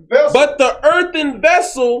earthen vessel. But the earthen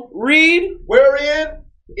vessel, read. Wherein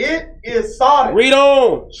it is sodded. Read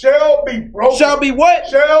on. Shall be broken. Shall be what?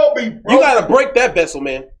 Shall be broken. You gotta break that vessel,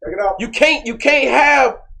 man. Break it out. You can't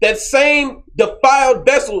have that same defiled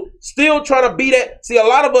vessel still trying to be that. See, a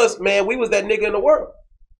lot of us, man, we was that nigga in the world.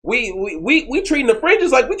 We treating the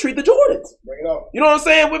fringes like we treat the Jordans. Bring it up. You know what I'm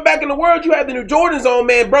saying? We're back in the world. You had the new Jordans on,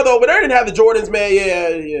 man. Brother over there didn't have the Jordans, man.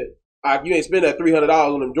 Yeah. You ain't spend that $300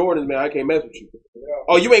 on them Jordans, man. I can't mess with you.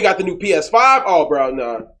 Oh, you ain't got the new PS5? Oh, bro,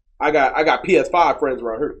 nah. I got PS5 friends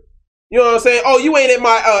around here. You know what I'm saying? Oh, you ain't at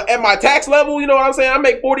my tax level. You know what I'm saying? I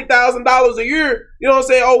make $40,000 a year. You know what I'm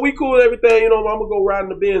saying? Oh, we cool and everything. You know, I'm gonna go ride in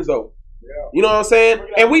the Benzo. Yeah. You know what I'm saying?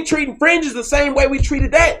 And we treating fringes the same way we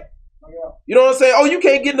treated that. You know what I'm saying? Oh, you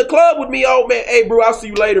can't get in the club with me. Oh, man. Hey, bro, I'll see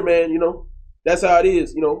you later, man. You know, that's how it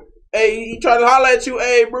is. You know, hey, he trying to holler at you.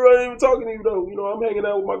 Hey, bro, I ain't even talking to you, though. You know, I'm hanging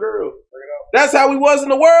out with my girl. That's how we was in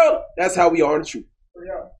the world. That's how we are in the truth.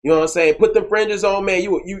 You know what I'm saying? Put them fringes on, man.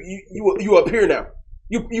 You up here now.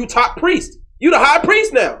 You top priest. You the high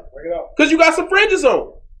priest now. Because you got some fringes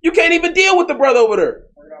on. You can't even deal with the brother over there.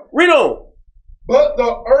 Read on. But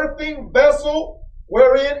the earthen vessel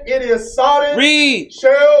wherein it is sodden Read.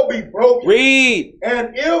 shall be broken. Read.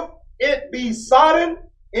 And if it be sodden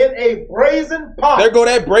in a brazen pot. There go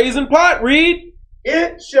that brazen pot. Read.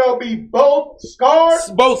 It shall be both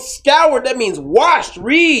scoured. Both scoured. That means washed.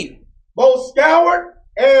 Read. Both scoured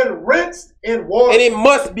and rinsed in water. And it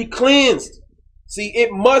must be cleansed. See,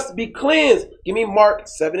 it must be cleansed. Give me Mark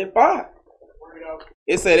 7:5.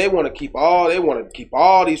 It said they want to keep all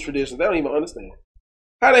these traditions. They don't even understand.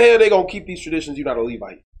 How the hell they gonna keep these traditions? You're not a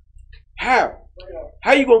Levite. How?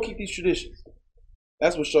 How you gonna keep these traditions?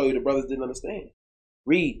 That's what show you the brothers didn't understand.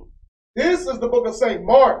 Read. This is the book of St.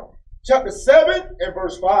 Mark, chapter 7 and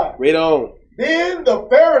verse 5. Read on. Then the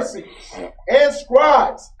Pharisees and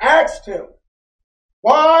scribes asked him,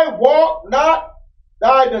 why walk not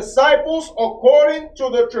thy disciples according to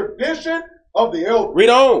the tradition of the elders? Read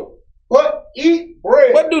on. But eat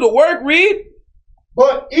bread. What do the work? Read.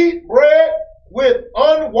 But eat bread with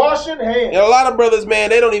unwashed hands. And a lot of brothers, man,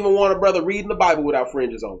 they don't even want a brother reading the Bible without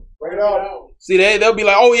fringes on. Bring it out. See, they'll be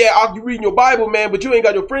like, oh yeah, you reading your Bible, man, but you ain't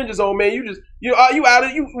got your fringes on, man. You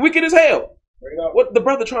wicked as hell. What the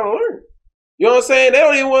brother trying to learn? You know what I'm saying?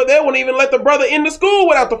 They won't even let the brother in the school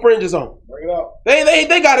without the fringes on. Bring it up.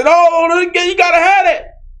 They got it all on. You gotta have that.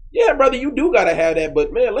 Yeah, brother, you do gotta have that,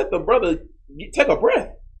 but man, let the brother take a breath.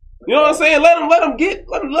 You know what I'm saying?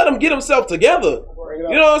 Let him get himself together.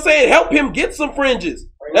 You know what I'm saying? Help him get some fringes.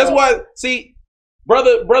 That's why. See,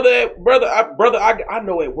 brother, I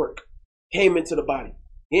know at work came into the body.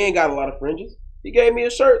 He ain't got a lot of fringes. He gave me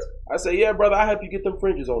a shirt. I said, yeah, brother, I help you get them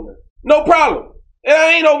fringes on there. No problem. And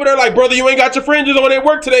I ain't over there like, brother, you ain't got your fringes on at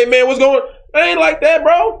work today, man. What's going on? I ain't like that,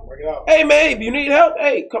 bro. Hey, man, if you need help,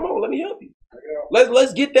 hey, come on, let me help you.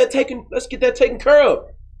 Let's get that taken care of.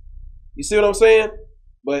 You see what I'm saying?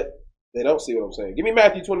 But they don't see what I'm saying. Give me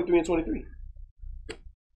Matthew 23 and 23.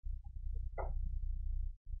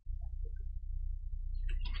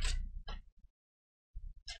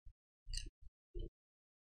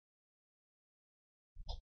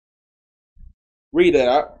 Read that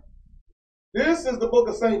out. This is the book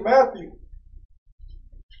of St. Matthew,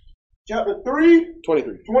 chapter 3,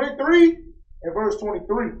 23, and verse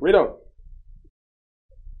 23. Read on.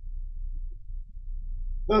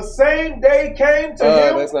 The same day came to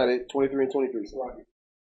him. That's not it. 23 and 23.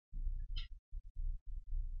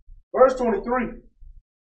 Verse 23.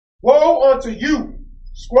 Woe unto you,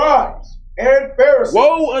 scribes and Pharisees.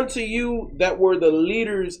 Woe unto you that were the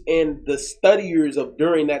leaders and the studiers of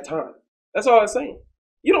during that time. That's all I'm saying.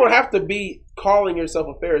 You don't have to be calling yourself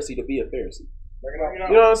a Pharisee to be a Pharisee.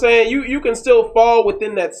 You know what I'm saying? You can still fall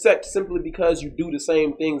within that sect simply because you do the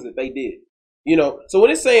same things that they did. You know, so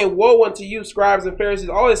when it's saying woe unto you, scribes and Pharisees,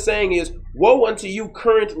 all it's saying is woe unto you,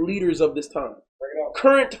 current leaders of this time,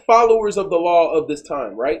 current followers of the law of this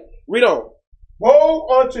time, right? Read on. Woe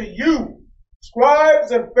unto you,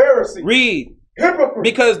 scribes and Pharisees. Read. Hypocrites.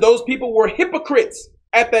 Because those people were hypocrites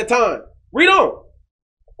at that time. Read on.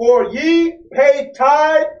 For ye pay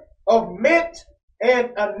tithe of mint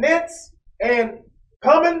and anise and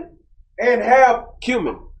cumin and have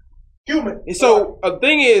cumin. And so a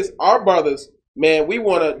thing is, our brothers, man, we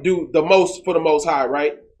want to do the most for the Most High,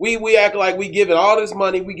 right? We act like we giving all this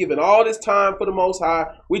money, we giving all this time for the Most High,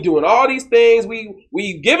 we doing all these things,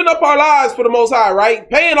 we giving up our lives for the Most High, right?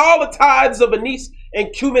 Paying all the tithes of anise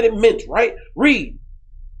and cumin and mint, right? Read.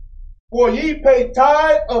 For ye pay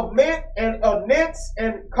tithe of mint and anise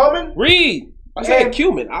and cumin. Read. I said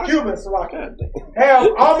cumin. Cumin, Salaki. Have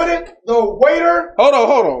omitted the waiter. Hold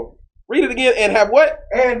on. Read it again. And have what?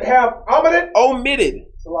 And have omitted. Omitted.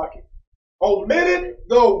 Salaki. Omitted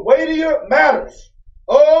the weightier matters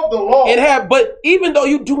of the law. And have, but even though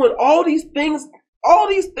you're doing all these things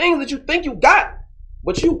that you think you got,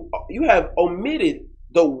 but you have omitted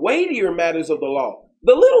the weightier matters of the law.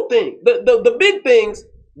 The little thing, the big things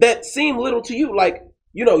that seem little to you, like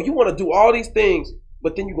you know, you want to do all these things,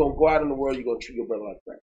 but then you're gonna go out in the world, you're gonna treat your brother like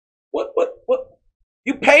crap. What?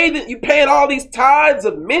 You paying all these tithes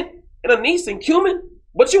of mint and anise and cumin,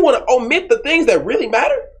 but you want to omit the things that really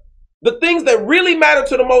matter? The things that really matter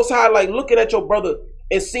to the Most High, like looking at your brother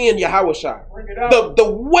and seeing Yahweh Shai.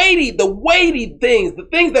 The weighty things, the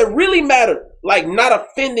things that really matter, like not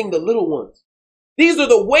offending the little ones. These are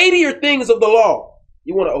the weightier things of the law.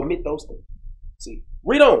 You want to omit those things. See,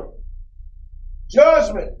 read on.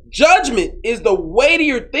 Judgment is the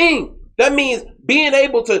weightier thing. That means being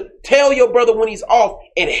able to tell your brother when he's off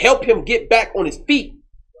and help him get back on his feet,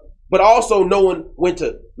 but also knowing when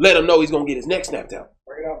to let him know he's going to get his neck snapped out.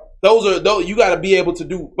 Those you got to be able to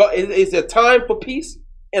do. But it's a time for peace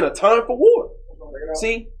and a time for war.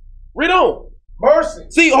 See, read on. Mercy.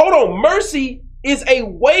 See, hold on. Mercy is a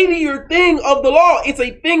weightier thing of the law. It's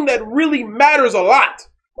a thing that really matters a lot.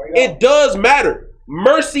 It does matter.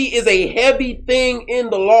 Mercy is a heavy thing in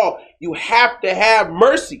the law. You have to have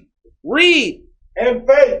mercy. Read. And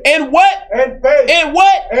faith. And what? And faith. And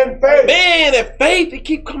what? And faith. Man, and faith, it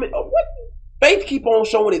keep coming. Oh, what? Faith keep on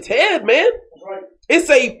showing its head, man. Right. It's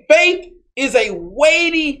a faith is a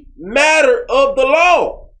weighty matter of the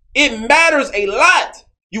law. It matters a lot.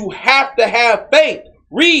 You have to have faith.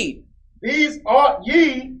 Read. These ought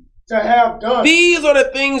ye to have done. These are the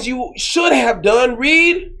things you should have done.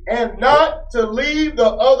 Read. And not to leave the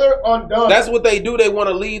other undone. That's what they do. They want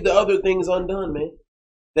to leave the other things undone, man.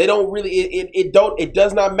 They don't really, it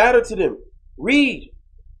does not matter to them. Read.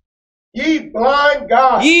 Ye blind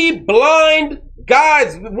guides. Ye blind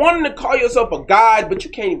guides. Wanting to call yourself a guide, but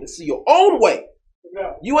you can't even see your own way.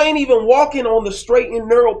 No. You ain't even walking on the straight and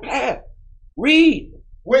narrow path. Read.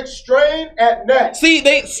 Which strain at gnat. See,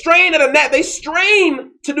 they strain at a gnat. They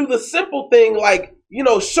strain to do the simple thing like, you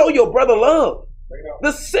know, show your brother love.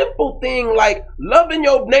 The simple thing like loving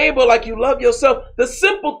your neighbor like you love yourself. The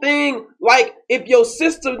simple thing like if your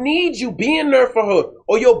sister needs you, being there for her,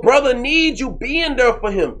 or your brother needs you, being there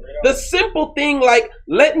for him. The simple thing like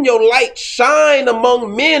letting your light shine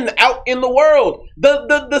among men out in the world.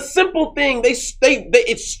 The simple thing,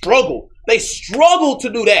 it's struggle. They struggle to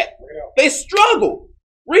do that. They struggle.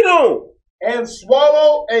 Read on. And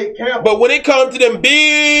swallow a camel. But when it comes to them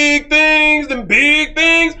big things,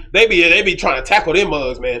 they be trying to tackle them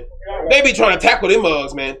mugs, man. They be trying to tackle them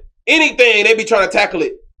mugs, man. Anything, they be trying to tackle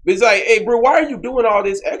it. It's like, hey, bro, why are you doing all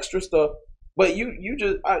this extra stuff? But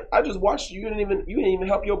I just watched you. You didn't even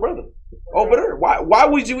help your brother over there. Why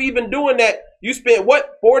was you even doing that? You spent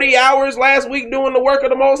 40 hours last week doing the work of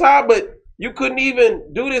the Most High, but you couldn't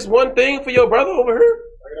even do this one thing for your brother over here?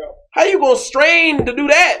 How you gonna strain to do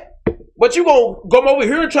that? But you gonna come over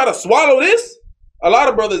here and try to swallow this? A lot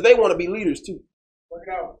of brothers, they want to be leaders too.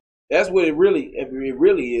 That's what it really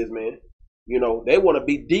is, man. You know, they want to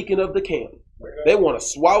be deacon of the camel. They want to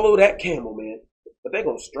swallow that camel, man. But they're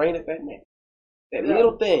gonna strain at that neck. That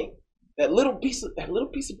little thing, that little piece of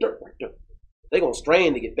dirt right there. They're gonna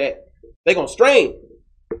strain to get that. They're gonna strain.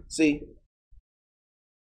 See.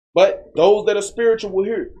 But those that are spiritual will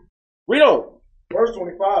hear it. Read on. Verse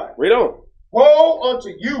 25. Read on. Woe unto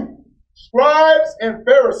you, scribes and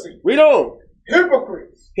Pharisees. Read on.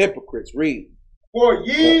 Hypocrites. Hypocrites. Read. For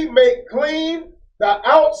ye make clean the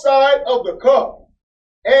outside of the cup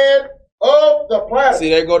and of the platter. See,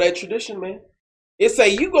 there go that tradition, man. It say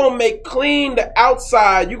you gonna make clean the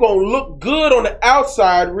outside. You gonna look good on the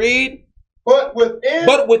outside. Read. But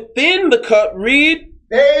within the cup. Read.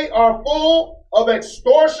 They are full of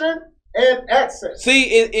extortion and excess. See,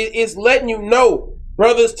 it's letting you know,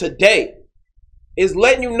 brothers, today. It's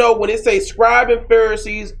letting you know when it says scribe and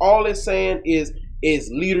Pharisees, all it's saying is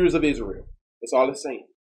leaders of Israel. That's all it's saying.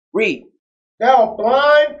 Read. Thou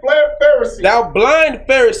blind Pharisee. Thou blind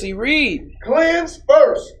Pharisee, read. Cleanse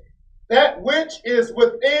first that which is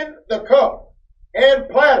within the cup and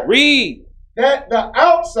platter. Read. That the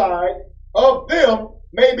outside of them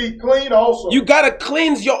may be clean also. You got to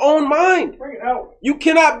cleanse your own mind. Bring it out. You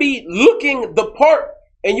cannot be looking the part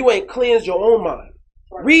and you ain't cleansed your own mind.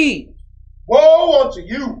 Read. Woe unto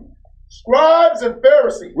you, scribes and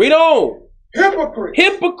Pharisees. Read on. Hypocrites.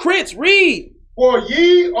 Hypocrites, read. For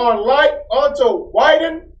ye are like unto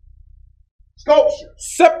whitened sculpture.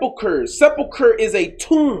 Sepulchres. Sepulchre is a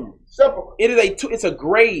tomb. Sepulchre. It's a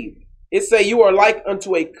grave. It say you are like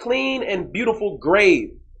unto a clean and beautiful grave.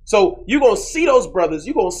 So you're going to see those brothers.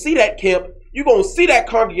 You're going to see that camp. You're going to see that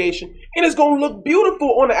congregation. And it's going to look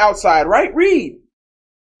beautiful on the outside, right? Read.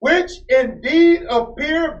 Which indeed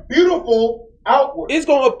appear beautiful outward. It's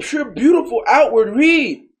going to appear beautiful outward.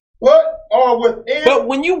 Read. But are within. But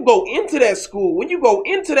when you go into that school, when you go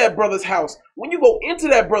into that brother's house, when you go into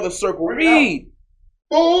that brother's circle, read.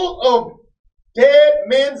 Full of dead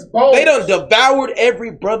men's bones. They done devoured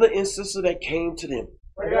every brother and sister that came to them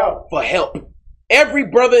for help. Every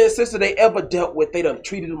brother and sister they ever dealt with, they done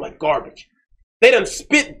treated them like garbage. They done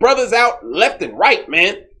spit brothers out left and right,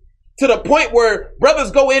 man. To the point where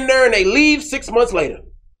brothers go in there and they leave 6 months later.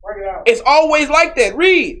 It's always like that.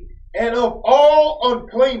 Read. And of all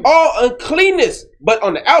uncleanness. All uncleanness. But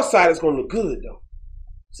on the outside, it's going to look good, though.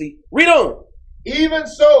 See, read on. Even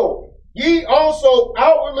so, ye also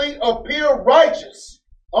outwardly appear righteous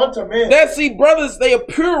unto men. That, see, brothers, they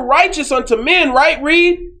appear righteous unto men, right?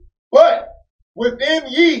 Read. But within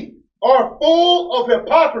ye are full of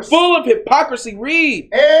hypocrisy. Full of hypocrisy. Read.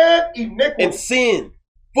 And iniquity. And sin.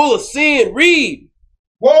 Full of sin. Read.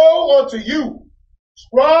 Woe unto you,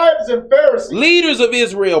 scribes and Pharisees. Leaders of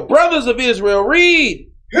Israel. Brothers of Israel. Read.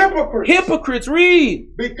 Hypocrites. Hypocrites. Read.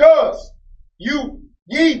 Because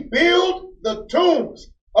ye build the tombs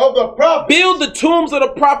of the prophets. Build the tombs of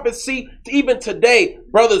the prophets. See, even today,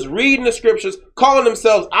 brothers reading the scriptures, calling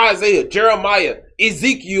themselves Isaiah, Jeremiah,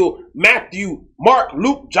 Ezekiel, Matthew, Mark,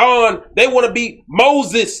 Luke, John. They want to be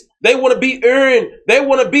Moses. They want to be Aaron. They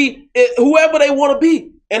want to be whoever they want to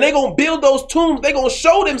be. And they're going to build those tombs. They're going to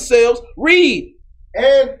show themselves. Read.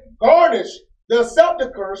 And garnish the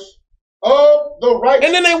sepulchres of the righteous.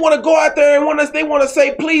 And then they want to go out there and they want to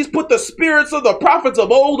say, please put the spirits of the prophets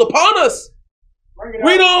of old upon us.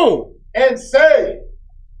 Read on. And say,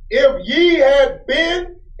 if ye had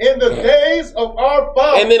been in the days of our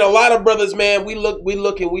fathers. And then a lot of brothers, man, we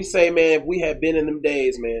look and we say, man, if we had been in them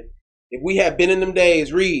days, man. If we had been in them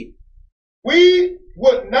days, read. We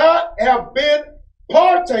would not have been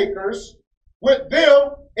partakers with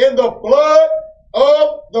them in the blood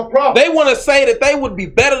of the prophets. They want to say that they would be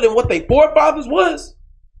better than what their forefathers was.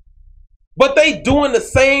 But they doing the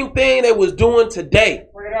same thing they was doing today.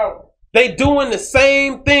 Bring it out. They doing the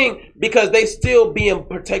same thing because they still being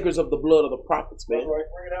partakers of the blood of the prophets, man. Right. Bring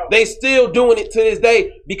it out. They still doing it to this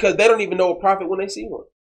day because they don't even know a prophet when they see one.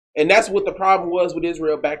 And that's what the problem was with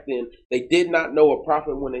Israel back then. They did not know a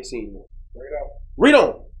prophet when they seen one. Bring it out. Read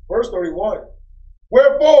on. Verse 31.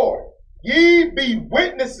 Wherefore ye be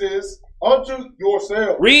witnesses unto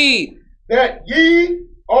yourselves. Read. That ye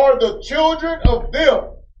are the children of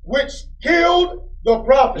them which killed the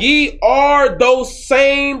prophets. Ye are those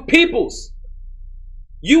same peoples.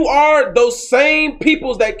 You are those same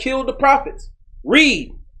peoples that killed the prophets.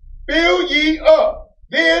 Read. Fill ye up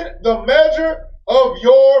then the measure of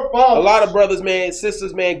your fathers. A lot of brothers, man,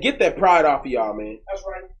 sisters, man, get that pride off of y'all, man. That's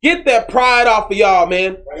right. Get that pride off of y'all,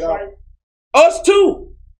 man. That's right. Us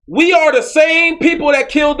too. We are the same people that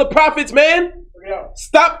killed the prophets, man. Yeah.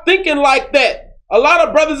 Stop thinking like that. A lot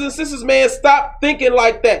of brothers and sisters, man, stop thinking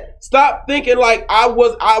like that. Stop thinking like I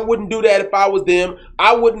wouldn't do that if I was them.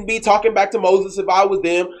 I wouldn't be talking back to Moses if I was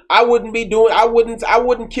them. I wouldn't kill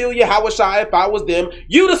Yahushua if I was them.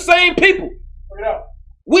 You the same people. Bring it up.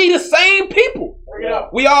 We the same people. Bring it up.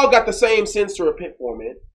 We all got the same sins to repent for,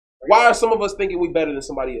 man. Why are some of us thinking we better than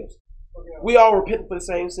somebody else? We all repent for the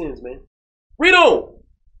same sins, man. Read on.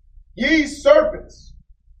 Ye serpents,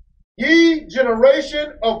 ye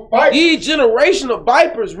generation of vipers. Ye generation of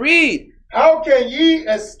vipers, read. How can ye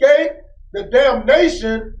escape the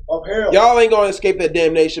damnation of hell? Y'all ain't gonna escape that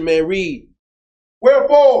damnation, man. Read.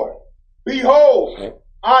 Wherefore, behold,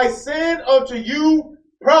 I send unto you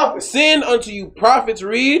prophets. Send unto you prophets,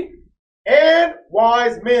 read. And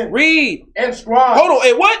wise men. Read. And scribes. Hold on,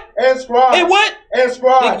 and what? And scribes. And what? And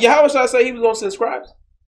scribes. Did Yahushua say he was gonna send scribes?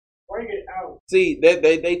 Bring it out. See,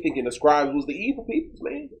 they thinking the scribes was the evil people,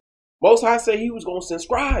 man. Most High said he was gonna send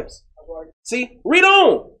scribes. See, read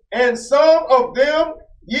on. And some of them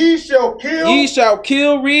ye shall kill. Ye shall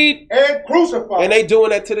kill, read. And crucify. And they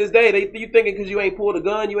doing that to this day. You thinking because you ain't pulled a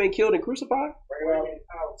gun, you ain't killed and crucified? Bring it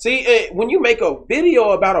out. See, when you make a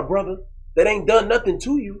video about a brother that ain't done nothing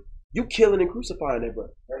to you, you killing and crucifying that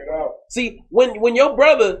brother. Bring it out. See, when your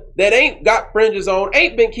brother that ain't got fringes on,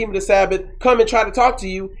 ain't been keeping the Sabbath, come and try to talk to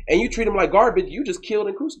you, and you treat him like garbage, you just killed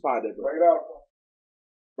and crucified that brother. Bring it out.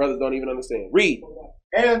 Brothers don't even understand. Read.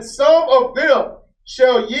 And some of them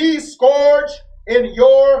shall ye scourge in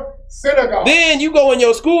your synagogue. Then you go in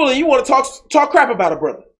your school and you want to talk crap about a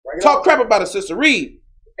brother. Talk crap about a sister. Read.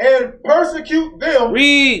 And persecute them.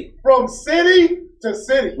 Read. From city to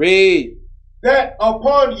city. Read. That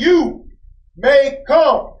upon you may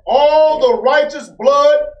come all the righteous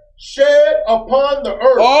blood shed upon the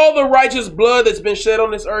earth. All the righteous blood that's been shed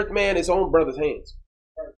on this earth, man, its own brother's hands.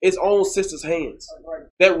 Its own sister's hands.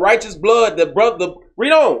 That righteous blood,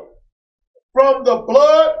 read on. From the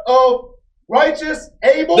blood of righteous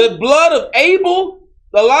Abel. The blood of Abel.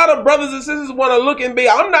 A lot of brothers and sisters want to look and be,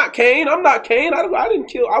 I'm not Cain. I didn't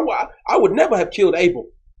kill. I would never have killed Abel.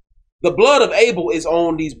 The blood of Abel is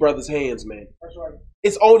on these brothers' hands, man. That's right.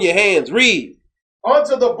 It's on your hands. Read.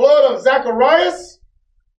 Unto the blood of Zacharias,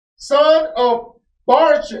 son of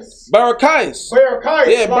Barachias. Barachias.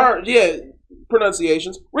 Barachias. Yeah,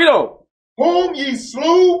 pronunciations. Read on. Whom ye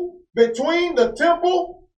slew between the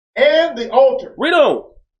temple and the altar. Read on.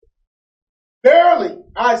 Verily,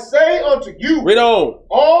 I say unto you, Read on.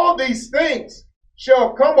 all these things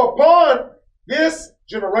shall come upon this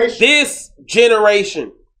generation. This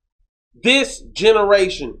generation. This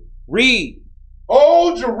generation. Read.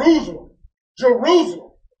 O Jerusalem,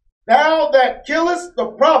 Jerusalem, thou that killest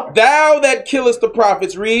the prophets. Thou that killest the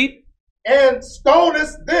prophets. Read. And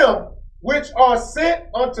stonest them which are sent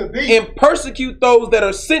unto thee. And persecute those that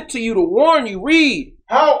are sent to you to warn you. Read.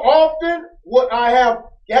 How often would I have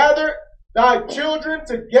gathered thy children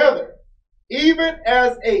together, even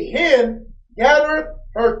as a hen gathereth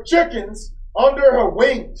her chickens under her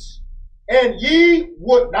wings, and ye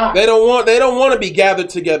would not. They don't want to be gathered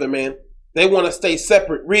together, man. They want to stay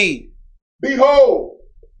separate. Read. Behold,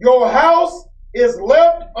 your house is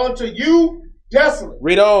left unto you desolate.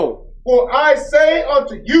 Read on. For I say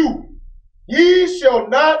unto you, ye shall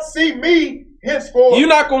not see me henceforth. You're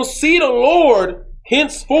not going to see the Lord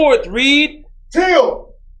henceforth. Read.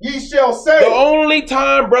 Till ye shall say, the only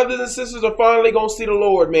time brothers and sisters are finally going to see the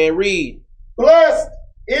Lord, man. Read. Blessed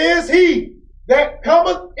is he that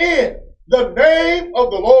cometh in the name of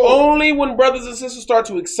the Lord. Only when brothers and sisters start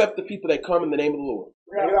to accept the people that come in the name of the Lord.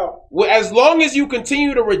 Yeah. Well, as long as you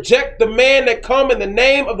continue to reject the man that come in the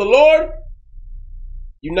name of the Lord,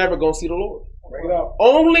 you're never going to see the Lord.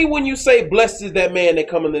 Only when you say, blessed is that man that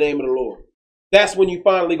come in the name of the Lord. That's when you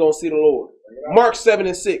finally going to see the Lord. Mark 7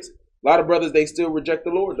 and 6. A lot of brothers, they still reject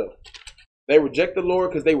the Lord, though. They reject the Lord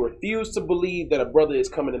because they refuse to believe that a brother is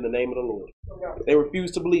coming in the name of the Lord. They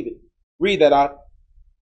refuse to believe it. Read that out.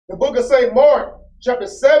 The book of St. Mark, chapter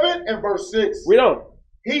 7 and verse 6. Read on.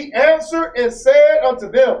 He answered and said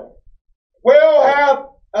unto them, well hath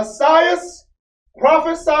Esaias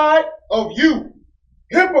prophesied of you,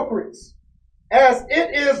 hypocrites, as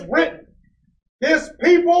it is written, this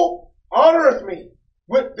people honoreth me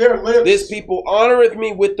with their lips. This people honoreth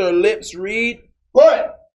me with their lips. Read.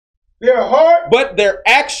 But their heart. But their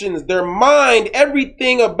actions, their mind,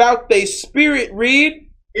 everything about their spirit. Read.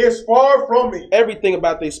 Is far from me. Everything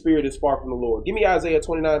about their spirit is far from the Lord. Give me Isaiah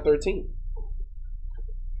 29:13.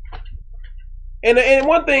 And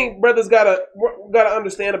one thing brothers gotta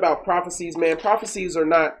understand about prophecies, man. Prophecies are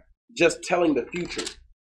not just telling the future.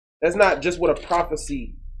 That's not just what a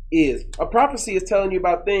prophecy is. A prophecy is telling you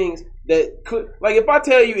about things that could, like if I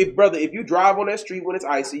tell you, if you drive on that street when it's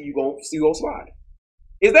icy, you gonna slide.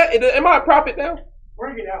 Am I a prophet now?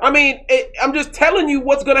 Bring it out. I mean, I'm just telling you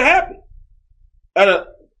what's gonna happen. And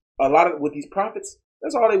a lot of with these prophets,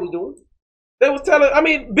 that's all they was doing. They was telling. I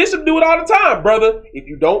mean, Bishop do it all the time, brother. If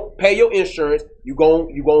you don't pay your insurance, you gonna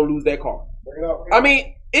lose that car. Bring it out. I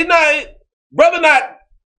mean, it's not, brother. Not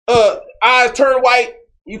eyes turn white.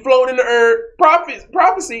 You float in the air.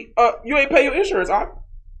 Prophecy. You ain't pay your insurance, Ak.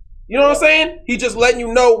 You know what I'm saying? He just letting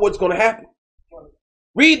you know what's gonna happen.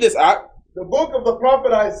 Read this, Ak. The book of the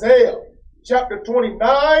prophet Isaiah, chapter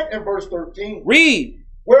 29 and verse 13. Read.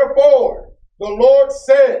 Wherefore the Lord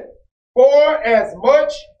said, for as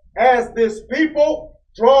much as this people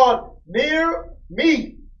draw near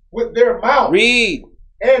me with their mouth. Read.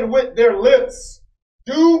 And with their lips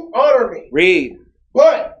do honor me. Read.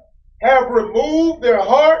 But have removed their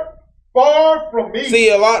heart far from me. See,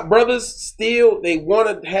 a lot brothers still, they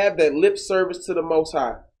want to have that lip service to the Most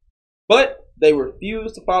High. But they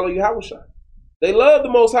refuse to follow Yahushua. They love the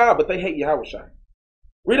Most High, but they hate Yahushua.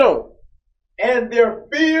 Read on. And their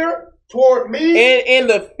fear toward me. And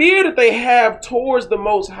the fear that they have towards the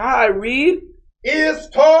Most High, read. Is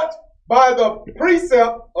taught by the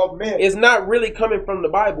precept of men. It's not really coming from the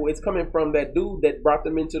Bible. It's coming from that dude that brought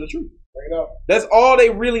them into the truth. That's all they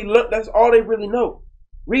really That's all they really know.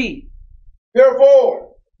 Read.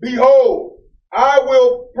 Therefore, behold, I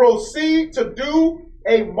will proceed to do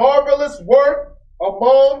a marvelous work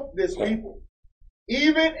among this people,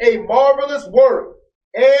 even a marvelous work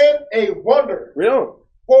and a wonder. Read on.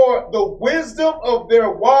 For the wisdom of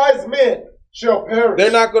their wise men shall perish.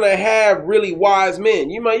 They're not going to have really wise men.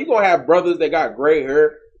 You're going to have brothers that got gray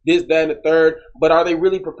hair, this, that, and the third. But are they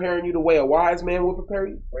really preparing you the way a wise man will prepare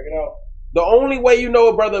you? Bring it out. The only way you know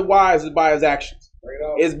a brother wise is by his actions. Bring it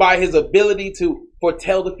out. Is by his ability to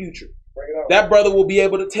foretell the future. Bring it out. That brother will be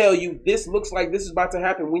able to tell you, this looks like this is about to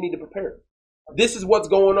happen. We need to prepare. This is what's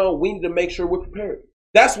going on. We need to make sure we're prepared.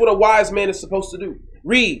 That's what a wise man is supposed to do.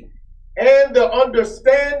 Read. And the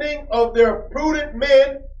understanding of their prudent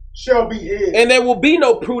men shall be hid. And there will be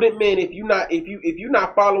no prudent men if you're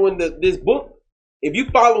not following this book. If you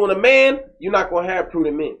following a man, you're not going to have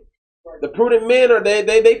prudent men. The prudent men are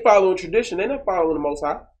they following tradition. They're not following the Most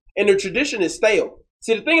High, and their tradition is stale.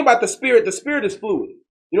 See, the thing about the spirit is fluid.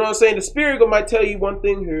 You know what I'm saying? The spirit might tell you one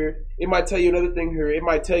thing here, it might tell you another thing here, it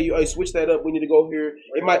might tell you, hey, switch that up, we need to go here.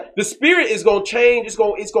 The spirit is gonna change, it's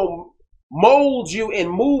gonna mold you and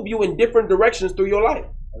move you in different directions through your life.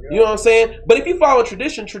 You know what I'm saying? But if you follow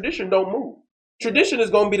tradition don't move. Tradition is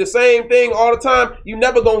gonna be the same thing all the time. You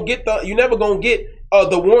never gonna get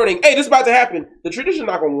the warning, hey, this is about to happen. The tradition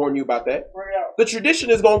not gonna warn you about that. The tradition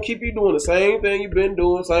is gonna keep you doing the same thing you've been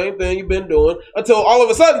doing, until all of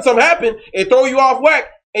a sudden something happened and throw you off whack.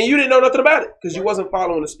 And you didn't know nothing about it because you wasn't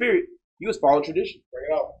following the spirit. You was following tradition.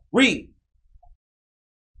 Read.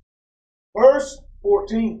 Verse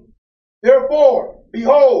 14. Therefore,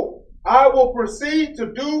 behold, I will proceed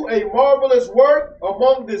to do a marvelous work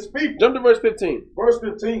among this people. Jump to verse 15. Verse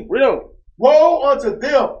 15. Read on. Woe unto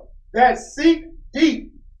them that seek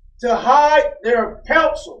deep to hide their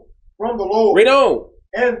counsel from the Lord. Read on.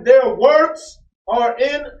 And their works are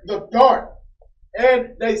in the dark.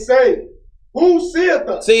 And they say, who seeth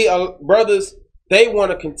us? See, brothers, they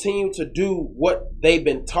want to continue to do what they've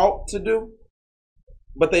been taught to do,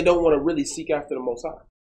 but they don't want to really seek after the Most High.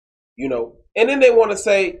 You know, and then they want to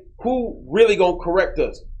say, who really gonna correct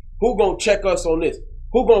us? Who gonna check us on this?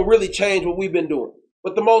 Who gonna really change what we've been doing?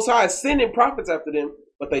 But the Most High is sending prophets after them,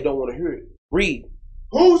 but they don't want to hear it. Read.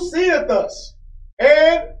 Who seeth us,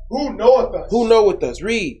 and who knoweth us? Who knoweth us?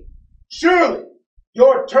 Read. Surely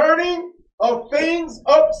your turning of things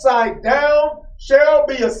upside down shall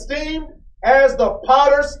be esteemed as the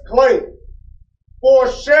potter's clay.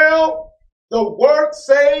 For shall the work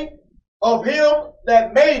say of him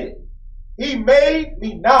that made it, he made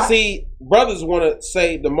me not? See, brothers want to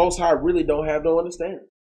say the Most High really don't have no understanding.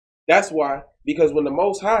 That's why, because when the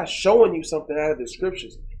Most High is showing you something out of the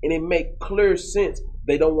scriptures and it make clear sense,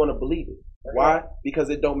 they don't want to believe it. Why? Because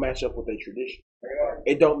it don't match up with their tradition.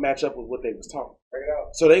 It don't match up with what they was taught.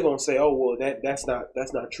 So they're gonna say, "Oh well, that's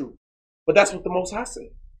not true." But that's what the Most High said.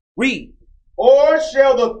 Read. Or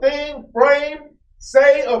shall the thing framed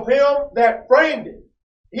say of him that framed it,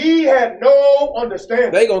 he had no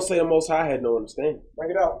understanding? They gonna say the Most High had no understanding.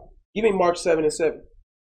 Bring it out. Give me Mark 7:7.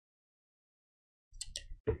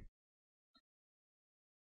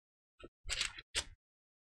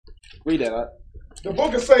 Read that out. The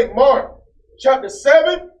book of St. Mark, chapter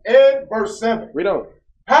 7 and verse 7. Read on.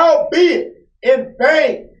 Howbeit in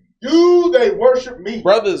vain do they worship me.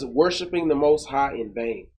 Brothers worshiping the Most High in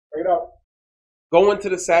vain. Bring it up. Going to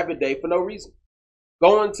the Sabbath day for no reason.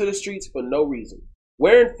 Going to the streets for no reason.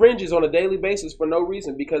 Wearing fringes on a daily basis for no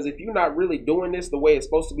reason. Because if you're not really doing this the way it's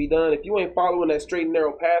supposed to be done, if you ain't following that straight and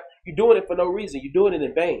narrow path, you're doing it for no reason. You're doing it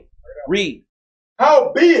in vain. Read.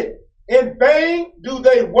 Howbeit in vain do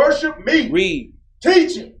they worship me. Read.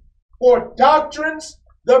 Teaching for doctrines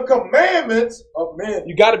the commandments of men.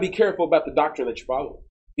 You got to be careful about the doctrine that you follow.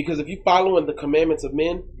 Because if you're following the commandments of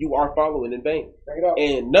men, you are following in vain.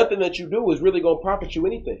 And nothing that you do is really going to profit you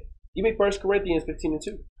anything. Give me 1 Corinthians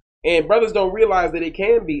 15:2. And brothers don't realize that it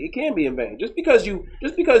can be in vain. Just because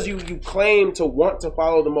you claim to want to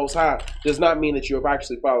follow the Most High does not mean that you're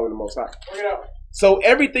actually following the Most High. So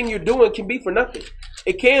everything you're doing can be for nothing.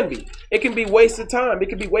 It can be. It can be wasted time. It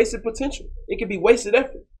can be wasted potential. It can be wasted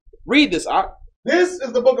effort. Read this, Ak. This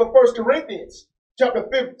is the book of 1 Corinthians, chapter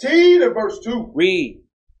 15 and verse 2. Read.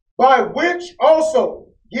 By which also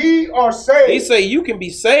ye are saved. He say you can be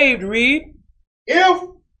saved, read. If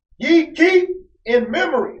ye keep in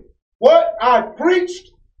memory what I preached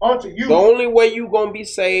unto you. The only way you going to be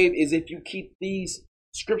saved is if you keep these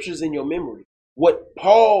scriptures in your memory. What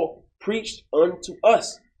Paul preached unto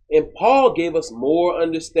us. And Paul gave us more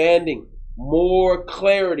understanding, more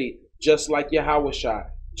clarity, just like Yahushua,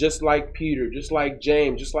 just like Peter, just like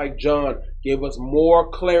James, just like John, gave us more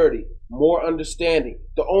clarity, more understanding.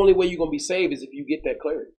 The only way you're going to be saved is if you get that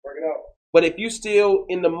clarity. Bring it out. But if you're still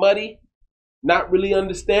in the muddy, not really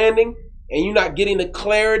understanding, and you're not getting the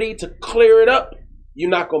clarity to clear it up, you're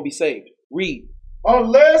not going to be saved. Read.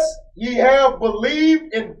 Unless ye have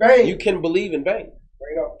believed in vain. You can believe in vain.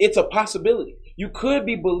 Bring it out. It's a possibility. You could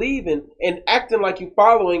be believing and acting like you're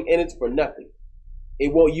following, and it's for nothing.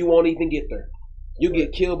 You won't even get there. You'll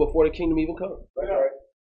get killed before the kingdom even comes.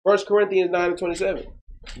 1 Corinthians 9:27.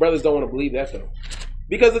 Brothers don't want to believe that though.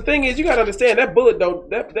 Because the thing is, you gotta understand that bullet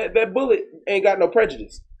that bullet ain't got no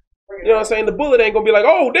prejudice. You know what I'm saying? The bullet ain't gonna be like,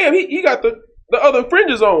 oh damn, he got the other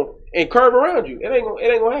fringes on and curve around you. It ain't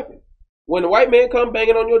gonna happen. When the white man come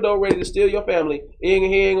banging on your door ready to steal your family, he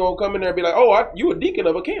ain't gonna come in there and be like, "Oh, you a deacon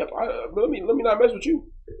of a camp. Let me not mess with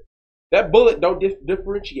you." That bullet don't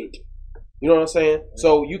differentiate. You know what I'm saying?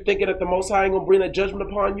 So you thinking that the Most High ain't gonna bring that judgment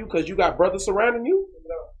upon you because you got brothers surrounding you?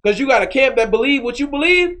 Because you got a camp that believe what you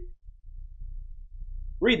believe?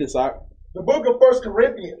 Read this, Doc. The book of 1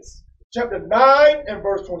 Corinthians, chapter 9 and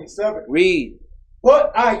verse 27. Read.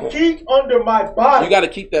 But I keep under my body. You got to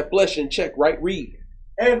keep that flesh in check, right? Read.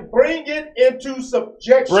 And bring it into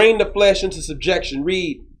subjection. Bring the flesh into subjection.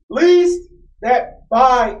 Read. Least that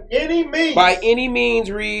by any means. By any means,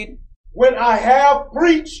 read. When I have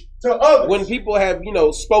preached to others. When people have,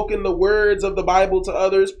 spoken the words of the Bible to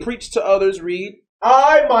others, preached to others, read.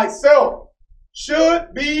 I myself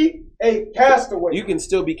should be a castaway. You can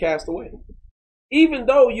still be cast away. Even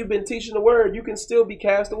though you've been teaching the word, you can still be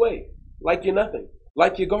cast away. Like you're nothing.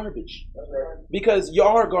 Like you're garbage. That's right. Because you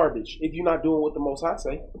are garbage if you're not doing what the Most High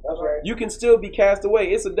say. That's right. You can still be cast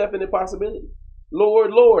away. It's a definite possibility.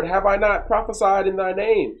 Lord, Lord, have I not prophesied in thy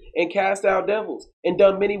name and cast out devils and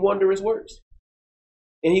done many wondrous works?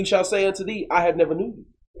 And he shall say unto thee, I have never knew you.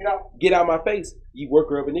 Get out my face, ye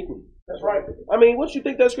worker of iniquity. That's right. I mean, what you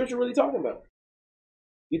think that scripture really talking about?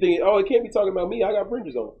 You think, oh, it can't be talking about me. I got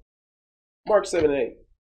fringes on. Mark 7 and 8.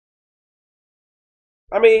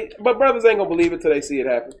 I mean, but brothers ain't gonna believe it till they see it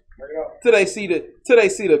happen. Till they see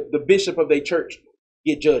the bishop of their church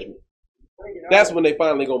get judgment. That's when they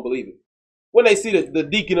finally gonna believe it. When they see the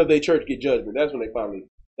deacon of their church get judgment, that's when they finally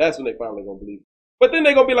gonna believe it. But then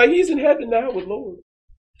they're gonna be like, he's in heaven now with Lord.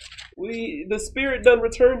 The spirit done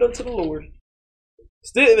returned unto the Lord.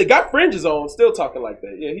 Still, they got fringes on, still talking like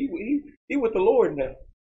that. Yeah, he with the Lord now.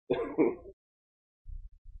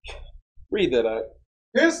 Read that out.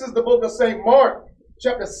 This is the book of St. Mark,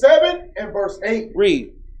 chapter 7 and verse 8.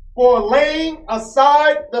 Read. For laying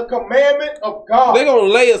aside the commandment of God. They're going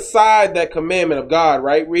to lay aside that commandment of God,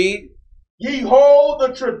 right? Read. Ye hold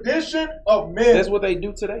the tradition of men. That's what they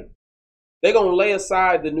do today. They're going to lay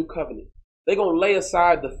aside the new covenant. They're going to lay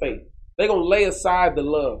aside the faith. They're going to lay aside the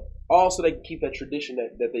love. All so they can keep that tradition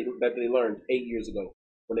that they learned 8 years ago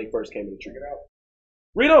when they first came to the church.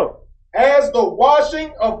 Read on. As the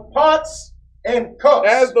washing of pots and cups.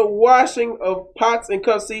 As the washing of pots and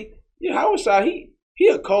cups. See, Yahushua, he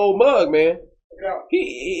a cold mug, man.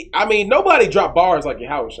 I mean, nobody dropped bars like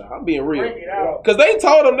Yahushua. I'm being real. Because they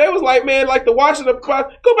told him, they was like, man, like the washing of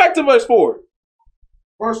pots. Go back to verse 4.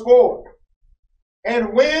 Verse 4.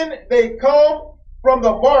 And when they come from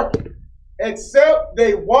the market, except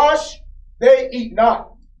they wash, they eat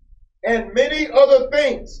not. And many other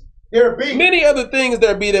things there be. Many other things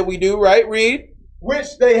there be that we do, right? Read.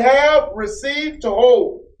 Which they have received to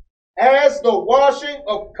hold, as the washing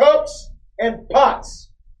of cups and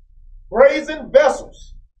pots, brazen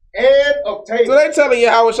vessels, and of tables. So they telling you,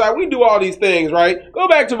 Yahushua, we do all these things, right? Go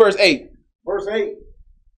back to verse 8. Verse 8.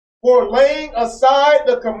 For laying aside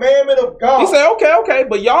the commandment of God. He said, okay,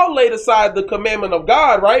 but y'all laid aside the commandment of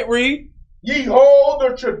God, right? Read. Ye hold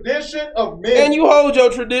the tradition of men. And you hold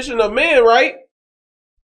your tradition of men, right?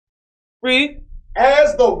 Read.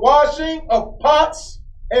 As the washing of pots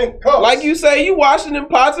and cups. Like you say, you washing them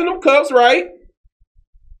pots and them cups, right?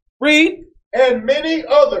 Read. And many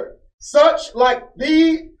other, such like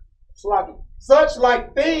things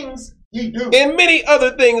ye do. And many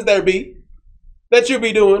other things there be that you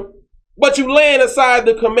be doing, but you laying aside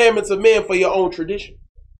the commandments of men for your own tradition.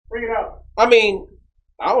 Bring it out. I mean,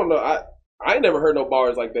 I don't know. I ain't never heard no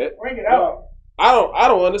bars like that. Bring it out. I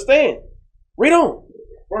don't understand. Read on.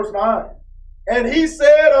 Verse 9. And he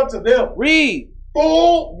said unto them, Read.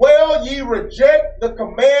 Full well ye reject the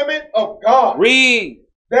commandment of God. Read.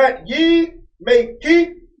 That ye may keep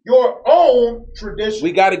your own tradition.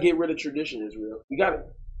 We got to get rid of tradition, Israel. We got to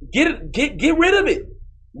get rid of it.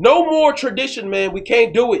 No more tradition, man. We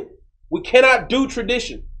can't do it. We cannot do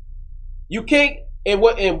tradition. You can't and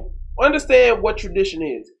understand what tradition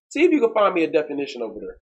is. See if you can find me a definition over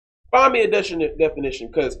there. Find me a definition,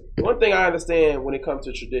 because one thing I understand when it comes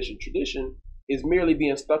to tradition is merely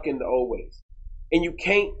being stuck in the old ways. And you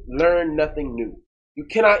can't learn nothing new. You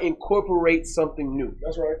cannot incorporate something new.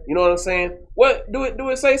 That's right. You know what I'm saying? What do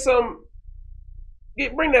it say something?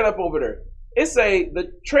 Bring that up over there. It say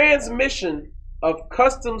the transmission of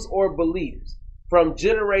customs or beliefs from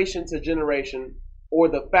generation to generation, or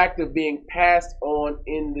the fact of being passed on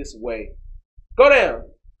in this way. Go down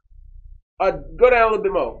a little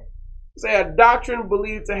bit more. Say a doctrine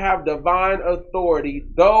believed to have divine authority,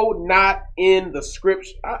 though not in the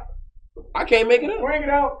scripture. I can't make it up. Bring it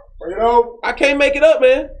out. Bring it out. I can't make it up,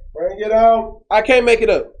 man. Bring it out. I can't make it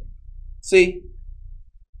up. See,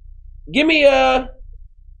 give me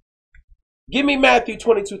Give me Matthew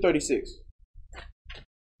 22:36.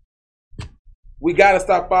 We got to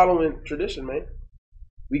stop following tradition, man.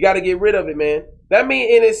 We got to get rid of it, man. And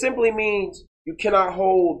it simply means you cannot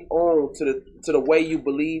hold on to the way you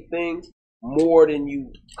believe things more than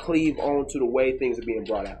you cleave on to the way things are being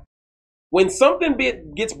brought out. When something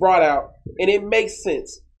gets brought out and it makes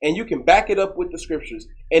sense and you can back it up with the scriptures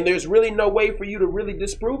and there's really no way for you to really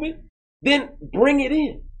disprove it, then bring it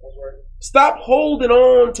in. That's right. Stop holding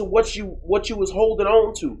on to what you was holding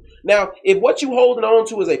on to. Now, if what you holding on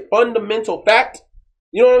to is a fundamental fact,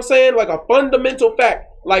 you know what I'm saying? Like a fundamental fact,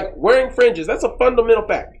 like wearing fringes, that's a fundamental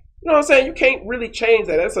fact. You know what I'm saying? You can't really change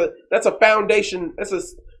that. That's a foundation.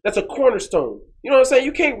 That's a cornerstone. You know what I'm saying?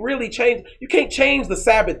 You can't really change. You can't change the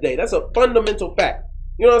Sabbath day. That's a fundamental fact.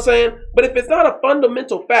 You know what I'm saying? But if it's not a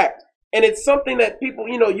fundamental fact and it's something that people,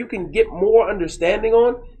 you can get more understanding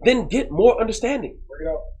on, then get more understanding.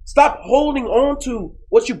 Stop holding on to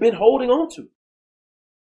what you've been holding on to.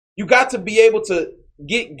 You got to be able to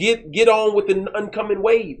get on with the oncoming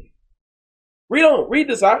wave. Read on. Read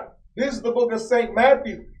this out. This is the book of St.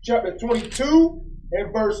 Matthew, chapter 22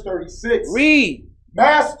 and verse 36. Read.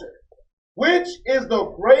 Master, which is the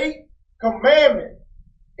great commandment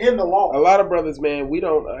in the law? A lot of brothers, man, we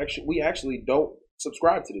actually don't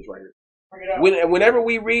subscribe to this right here. Whenever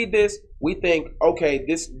we read this, we think, okay,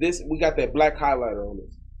 this we got that black highlighter on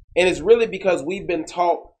this. And it's really because we've been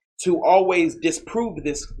taught to always disprove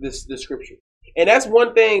this scripture. And that's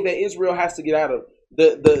one thing that Israel has to get out of,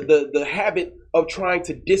 the habit of trying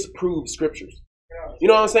to disprove scriptures. You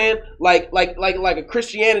know what I'm saying? Like a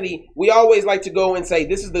Christianity, we always like to go and say,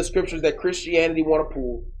 this is the scriptures that Christianity want to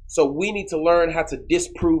pull. So we need to learn how to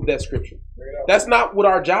disprove that scripture. That's not what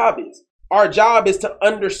our job is. Our job is to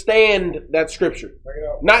understand that scripture,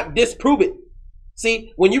 not disprove it.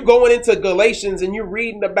 See, when you're going into Galatians and you're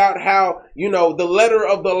reading about how, the letter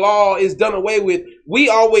of the law is done away with,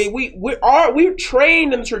 we're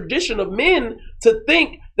trained in the tradition of men to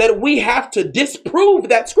think that we have to disprove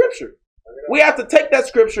that scripture. We have to take that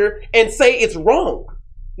scripture and say it's wrong.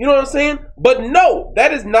 You know what I'm saying? But no,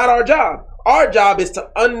 that is not our job. Our job is to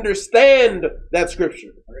understand that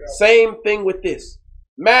scripture. Same thing with this.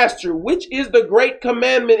 Master, which is the great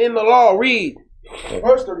commandment in the law? Read.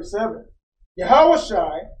 Verse 37.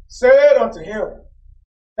 Yahushua said unto him,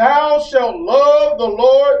 Thou shalt love the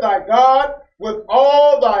Lord thy God with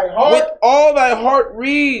all thy heart. With all thy heart,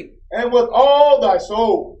 read. And with all thy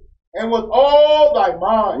soul. And with all thy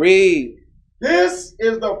mind. Read. This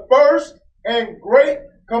is the first and great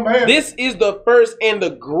commandment. This is the first and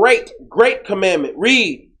the great commandment.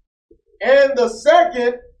 Read. And the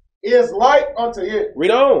second is like unto it.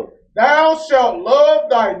 Read on. Thou shalt love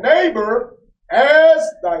thy neighbor as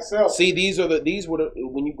thyself. See,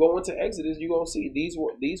 when you go into Exodus, you're gonna see these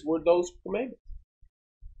were those commandments.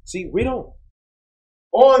 See, read on.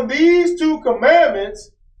 On these two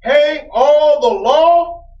commandments hang all the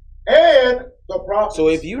law and the prophets. So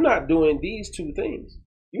if you're not doing these two things,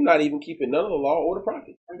 you're not even keeping none of the law or the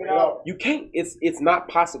prophets. You can't. It's not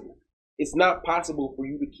possible. It's not possible for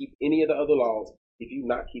you to keep any of the other laws if you're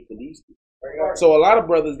not keeping these two. So a lot of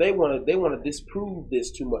brothers, they want to disprove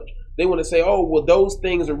this too much. They want to say, oh, well, those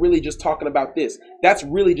things are really just talking about this. That's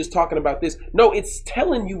really just talking about this. No, it's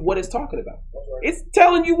telling you what it's talking about. It's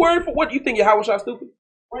telling you word for what. You think Yahushua stupid?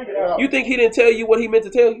 You think he didn't tell you what he meant to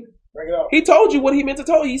tell you? He told you what he meant to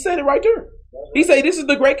tell you. He said it right there. He said, this is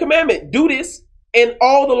the great commandment. Do this, and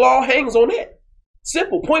all the law hangs on that.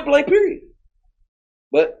 Simple, point blank, period.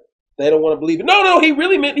 But they don't want to believe it. No, he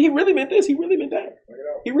really meant this. He really meant that.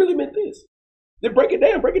 He really meant this. Then break it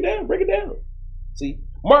down. See,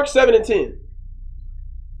 Mark 7 and 10.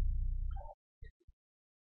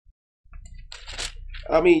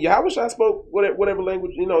 I mean, Yahushua spoke whatever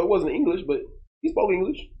language, it wasn't English, but he spoke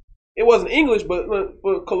English. It wasn't English, but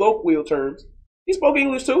for colloquial terms, he spoke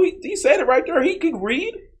English too. He said it right there. He can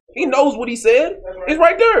read. He knows what he said. It's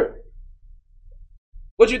right there.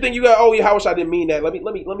 What you think you got? Oh, Yahushua didn't mean that. Let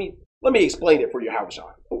me explain it for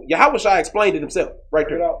Yahushua. Yahushua explained it himself right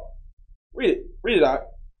there. Read it out.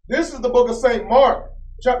 This is the book of St. Mark,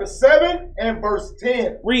 chapter 7 and verse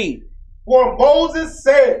 10. Read. For Moses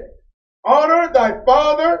said, honor thy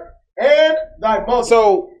father and thy mother.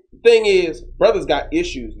 So, thing is, brothers got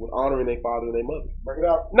issues with honoring their father and their mother. Bring it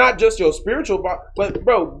out. Not just your spiritual, but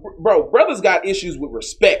bro, brothers got issues with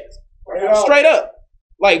respect. Straight up.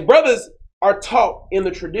 Like, brothers are taught in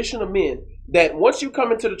the tradition of men that once you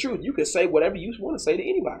come into the truth, you can say whatever you want to say to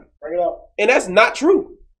anybody. Bring it out. And that's not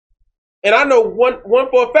true. And I know one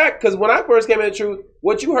for a fact, because when I first came into the truth,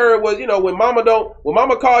 what you heard was, when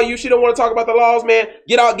mama call you, she don't want to talk about the laws, man.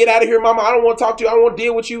 Get out of here, mama. I don't want to talk to you. I don't want to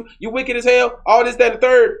deal with you. You wicked as hell. All this, that, and the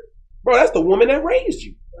third. Bro, that's the woman that raised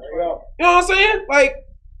you. Bring it out. You know what I'm saying? Like,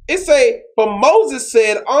 it say, for Moses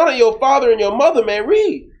said, honor your father and your mother, man.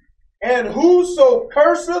 Read. And whoso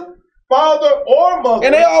curseth father or mother.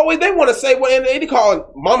 And they want to say, well, and they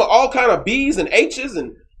call mama all kind of B's and H's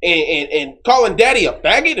and calling daddy a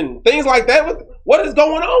faggot and things like that. What is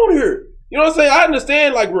going on here? You know what I'm saying? I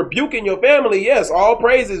understand, like, rebuking your family. Yes, all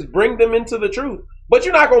praises, bring them into the truth. But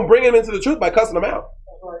you're not going to bring them into the truth by cussing them out.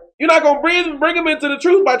 Right. You're not going to bring them into the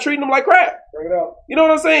truth by treating them like crap. Bring it out. You know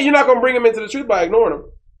what I'm saying? You're not going to bring them into the truth by ignoring them.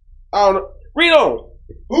 I don't know. Read on.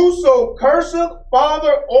 Whoso curseth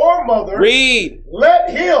father or mother, Read. let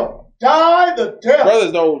him die the death.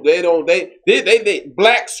 Brothers they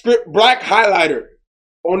black highlighter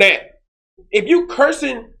on that. If you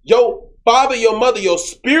cursing your father, your mother, your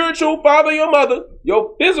spiritual father, your mother,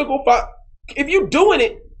 your physical father, if you doing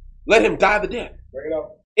it, let him die the death. Bring it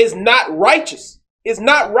out. It's not righteous. It's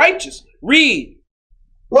not righteous. Read.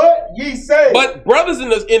 But ye say. But brothers in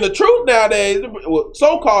the truth nowadays,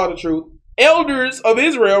 so-called the truth, elders of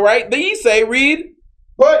Israel, right? They say, read.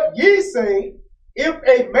 But ye say, if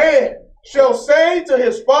a man shall say to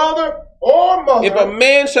his father or mother. If a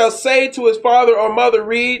man shall say to his father or mother,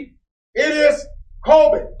 read. It is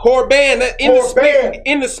Korban. Korban,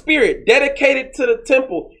 in the spirit, dedicated to the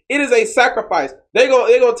temple. It is a sacrifice. They're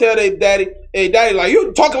gonna tell their daddy, hey daddy, like,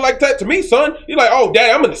 you talking like that to me, son? You're like, oh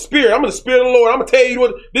daddy, I'm in the spirit. I'm in the spirit of the Lord. I'm gonna tell you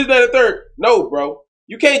what this, that, and the third. No, bro.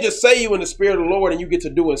 You can't just say you in the spirit of the Lord and you get to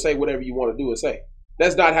do and say whatever you want to do and say.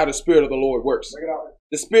 That's not how the spirit of the Lord works.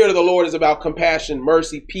 The spirit of the Lord is about compassion,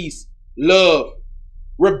 mercy, peace, love,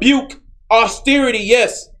 rebuke, austerity,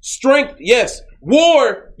 yes, strength, yes,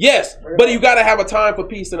 war, yes, but you got to have a time for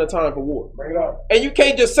peace and a time for war. And you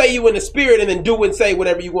can't just say you in the spirit and then do and say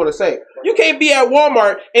whatever you want to say. You can't be at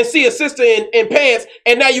Walmart and see a sister in pants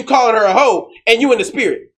and now you calling her a hoe and you in the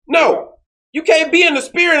spirit. No. You can't be in the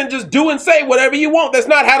spirit and just do and say whatever you want. That's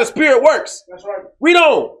not how the spirit works. That's right. Read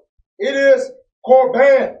on. It is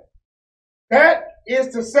Korban. That is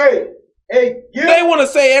to say, a gift. They want to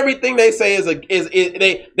say everything they say is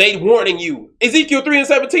they warning you. Ezekiel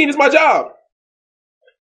 3:17 is my job.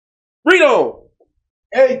 Read on.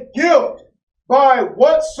 A gift by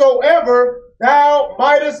whatsoever thou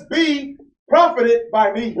mightest be profited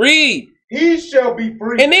by me. Read. He shall be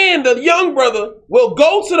free. And then the young brother will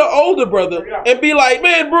go to the older brother and be like,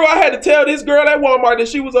 man, bro, I had to tell this girl at Walmart that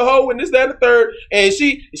she was a hoe and this, that, and the third. And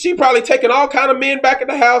she probably taking all kind of men back in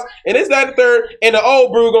the house and this, that, and the third. And the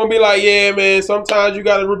old bro gonna be like, yeah, man, sometimes you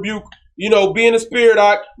got to rebuke, being a spirit.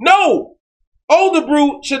 No, older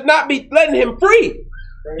bro should not be letting him free.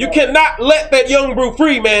 You cannot let that young bro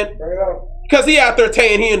free, man. Because he out there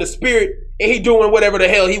saying he in the spirit and he doing whatever the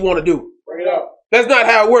hell he want to do. Bring it up. That's not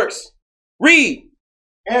how it works. Read.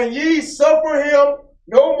 And ye suffer him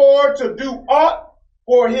no more to do aught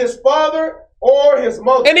for his father or his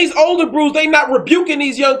mother. And these older brews, they not rebuking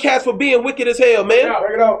these young cats for being wicked as hell, man.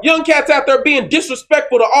 Bring it up. Young cats out there being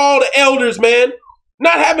disrespectful to all the elders, man.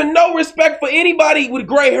 Not having no respect for anybody with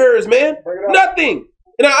gray hairs, man. Nothing.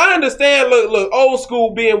 And I understand, look, old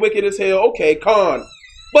school being wicked as hell. Okay, con.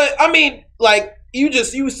 But, I mean, like, you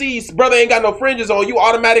see brother ain't got no fringes on, you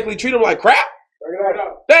automatically treat him like crap?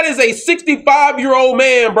 That is a 65-year-old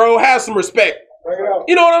man, bro. Have some respect.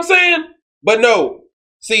 You know what I'm saying? But no.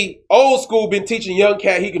 See, old school been teaching young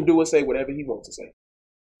cat he can do and say whatever he wants to say.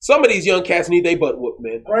 Some of these young cats need their butt whooped,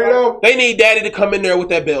 man. They need daddy to come in there with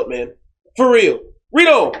that belt, man. For real. Read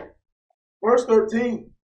on. Verse 13.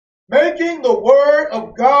 Making the word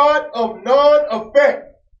of God of none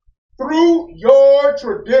effect through your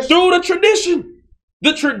tradition. Through the tradition.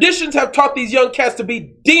 The traditions have taught these young cats to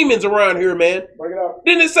be demons around here, man.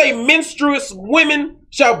 Didn't it say menstruous women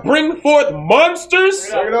shall bring forth monsters?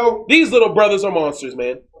 These little brothers are monsters,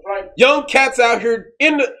 man. Young cats out here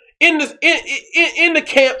in the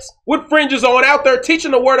camps with fringes on, out there teaching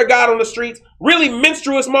the word of God on the streets. Really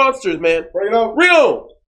menstruous monsters, man. Real.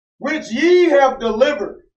 Which ye have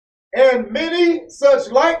delivered, and many such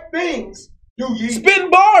like things do ye. Spitting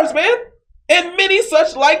bars, man. And many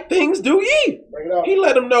such like things do ye. He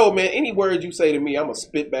let them know, man, any words you say to me, I'm going to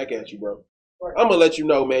spit back at you, bro. I'm going to let you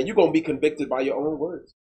know, man, you're going to be convicted by your own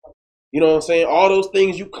words. You know what I'm saying? All those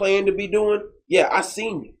things you claim to be doing, yeah, I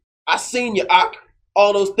seen you. I seen you, Ak.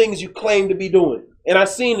 All those things you claim to be doing. And I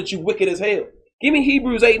seen that you wicked as hell. Give me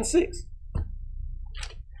Hebrews 8:6.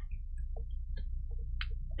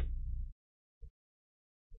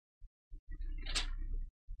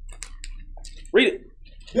 Read it.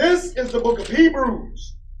 This is the book of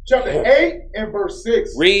Hebrews, chapter 8 and verse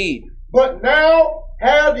 6. Read. But now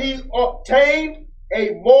have ye obtained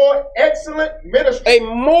a more excellent ministry.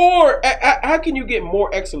 How can you get more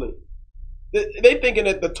excellent? They thinking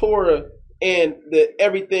that the Torah and that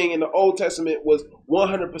everything in the Old Testament was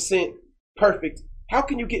 100% perfect. How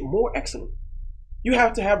can you get more excellent? You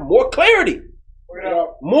have to have more clarity.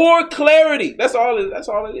 More clarity. That's all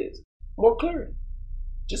it is. More clarity.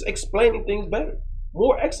 Just explaining things better.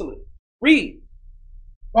 More excellent. Read.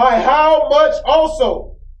 By how much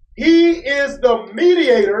also he is the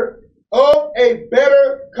mediator of a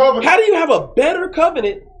better covenant. How do you have a better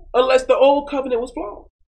covenant unless the old covenant was flawed?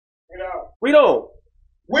 Read on.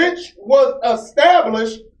 Which was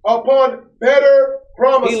established upon better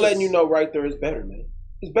promises. He's letting you know right there is better, man.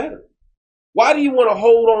 It's better. Why do you want to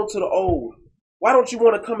hold on to the old? Why don't you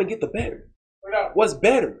want to come and get the better? What's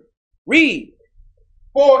better? Read.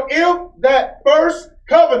 For if that first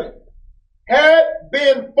covenant had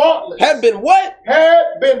been faultless. Had been what?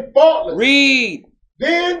 Had been faultless. Read.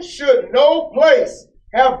 Then should no place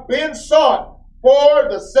have been sought for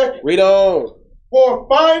the second. Read on. For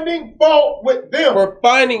finding fault with them. For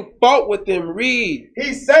finding fault with them. Read.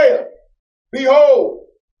 He saith, behold,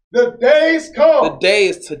 the days come. The day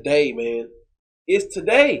is today, man. It's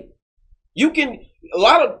today. You can,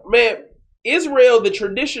 Israel, the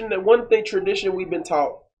tradition, tradition we've been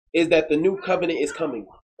taught is that the new covenant is coming.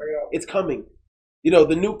 It's coming. You know,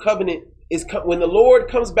 the new covenant is when the Lord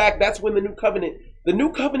comes back, that's when the new covenant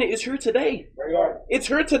is here today. It's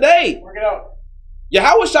here today.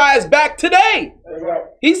 Yahushua is back today.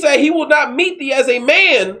 He said he will not meet thee as a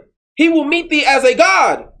man. He will meet thee as a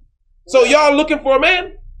God. So y'all looking for a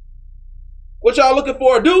man? What y'all looking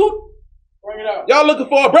for, a dude? Y'all looking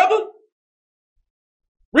for a brother?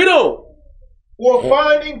 Read on. For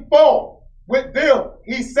finding fault with them,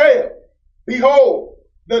 he said, behold,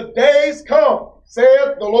 the days come,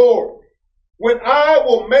 saith the Lord, when I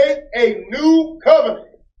will make a new covenant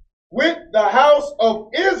with the house of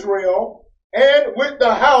Israel and with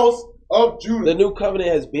the house of Judah. The new covenant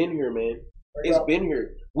has been here, man. It's been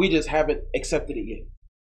here. We just haven't accepted it yet.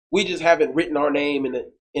 We just haven't written our name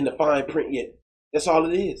in the fine print yet. That's all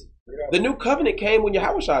it is. The new covenant came when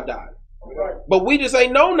Yahushua died. But we just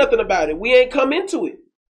ain't know nothing about it. We ain't come into it.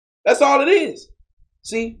 That's all it is.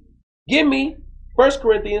 See, give me 1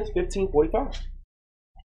 Corinthians 15:45.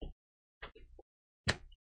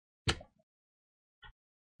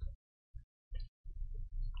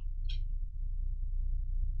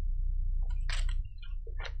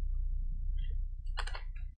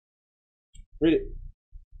 Read it.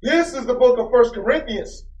 This is the book of 1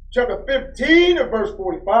 Corinthians, chapter 15 and verse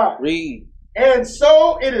 45. Read. And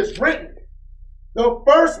so it is written, the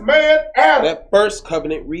first man, Adam, That first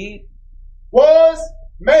covenant, read. was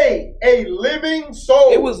made a living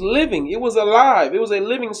soul. It was living. It was alive. It was a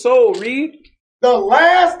living soul, read. The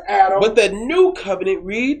last Adam But the new covenant,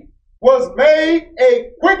 read. was made a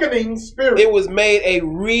quickening spirit. It was made a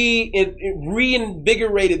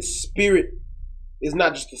reinvigorated spirit. It's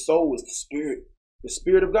not just the soul, it's the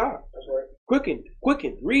spirit of God. That's right.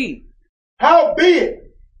 Quicken, read.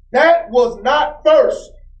 Howbeit, that was not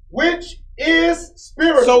first, which is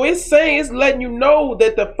spiritual. So it's letting you know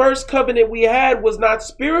that the first covenant we had was not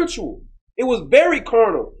spiritual. It was very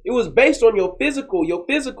carnal. It was based on your physical,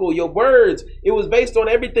 your words. It was based on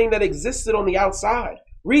everything that existed on the outside.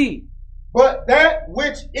 Read. But that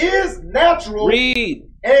which is natural. Read.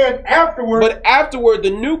 And afterward. But afterward, the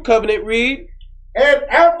new covenant, read. And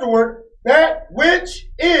afterward, that which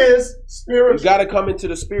is spiritual. You got to come into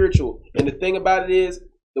the spiritual. And the thing about it is,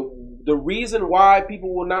 the reason why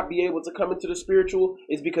people will not be able to come into the spiritual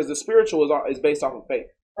is because the spiritual is based off of faith.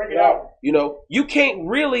 Bring it out. You know, you can't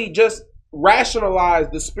really just rationalize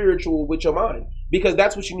the spiritual with your mind because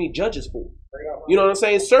that's what you need judges for. You know what I'm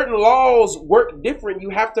saying? Certain laws work different. You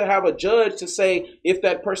have to have a judge to say if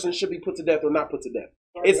that person should be put to death or not put to death.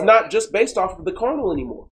 It's not just based off of the carnal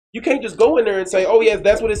anymore. You can't just go in there and say, oh, yes,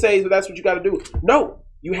 that's what it says, but that's what you got to do. No,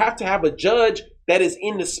 you have to have a judge that is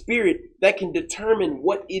in the spirit that can determine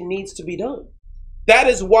what it needs to be done. That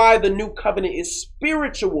is why the new covenant is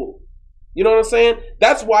spiritual. You know what I'm saying?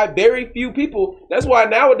 That's why very few people, that's why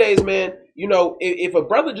nowadays, man, you know, if a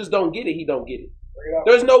brother just don't get it, he don't get it.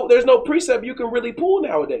 There's no precept you can really pull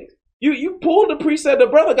nowadays. You pull the precept, the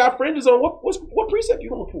brother got fringes on, what precept you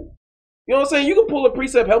gonna pull? You know what I'm saying? You can pull a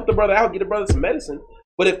precept, help the brother out, get the brother some medicine.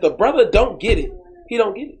 But if the brother don't get it, he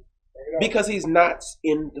don't get it. Because he's not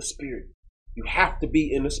in the spirit. You have to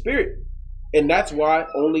be in the spirit. And that's why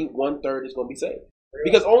only 1/3 is going to be saved.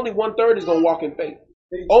 Because only 1/3 is going to walk in faith.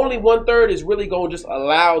 Only 1/3 is really going to just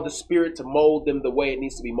allow the spirit to mold them the way it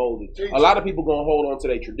needs to be molded. A lot of people going to hold on to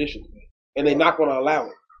their traditions, man, and they're not going to allow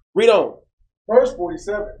it. Read on. Verse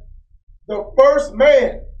 47. The first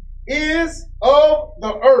man is of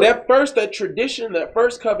the earth. That tradition, that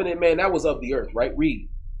first covenant, man, that was of the earth, right? Read.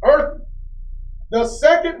 Earth. The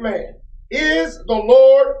second man is the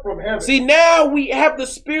Lord from heaven. See, now we have the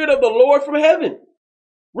Spirit of the Lord from heaven.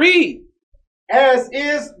 Read. As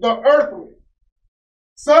is the earthly,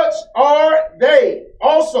 such are they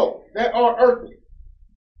also that are earthly.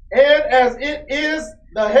 And as it is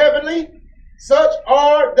the heavenly, such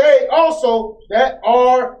are they also that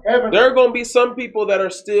are heavenly. There are going to be some people that are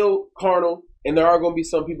still carnal, and there are going to be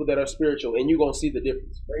some people that are spiritual, and you're going to see the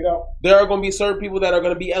difference. There are going to be certain people that are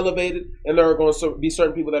going to be elevated, and there are going to be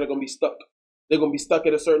certain people that are going to be stuck. They're going to be stuck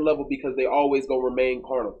at a certain level because they always going to remain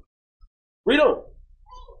carnal. Read on.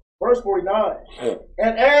 Verse 49.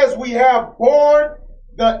 And as we have borne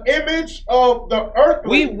the image of the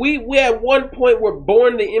earthly, we at one point were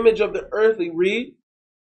born the image of the earthly. Read.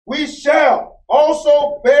 We shall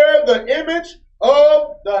also bear the image of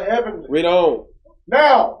the heavenly. Read on.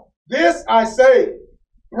 Now, this I say,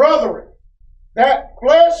 brethren, that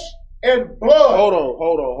flesh and blood. Hold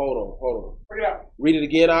on. Bring it out. Read it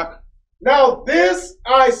again, Ak. Now, this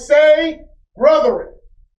I say, brethren,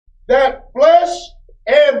 that flesh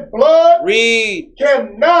and blood Read.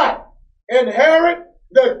 cannot inherit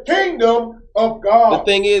the kingdom of God. The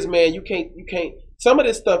thing is, man, you can't. Some of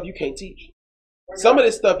this stuff you can't teach. Some of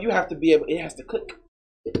this stuff you have to be able. It has to click.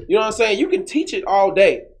 You know what I'm saying? You can teach it all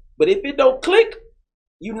day, but if it don't click,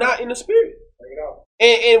 you're not in the spirit.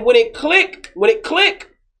 And when it click,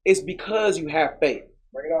 it's because you have faith.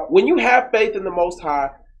 When you have faith in the Most High,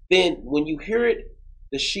 then when you hear it,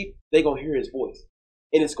 the sheep, they're gonna hear His voice,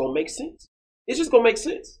 and it's gonna make sense. It's just gonna make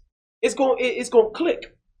sense. It's gonna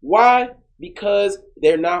click. Why? Because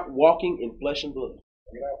they're not walking in flesh and blood.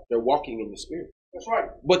 They're walking in the spirit. That's right.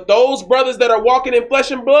 But those brothers that are walking in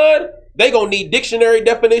flesh and blood, they gonna need dictionary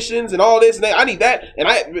definitions and all this. And I need that, and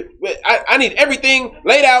I need everything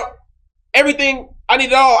laid out. Everything, I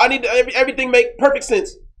need it all. I need everything make perfect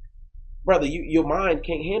sense, brother. Your mind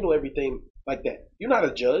can't handle everything like that. You're not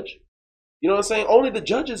a judge. You know what I'm saying? Only the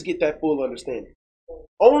judges get that full understanding.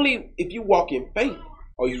 Only if you walk in faith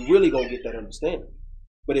are you really gonna get that understanding.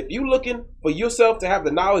 But if you looking for yourself to have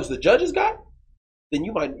the knowledge the judges got, then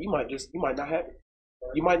you might not have it.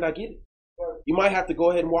 You might not get it. You might have to go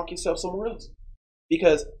ahead and walk yourself somewhere else.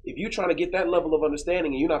 Because if you're trying to get that level of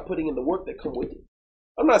understanding and you're not putting in the work that come with it,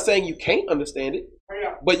 I'm not saying you can't understand it,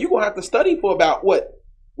 but you're gonna have to study for about what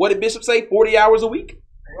did Bishop say? 40 hours a week.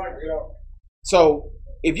 So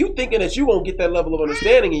if you thinking that you gonna get that level of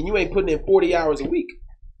understanding and you ain't putting in 40 hours a week,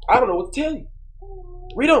 I don't know what to tell you.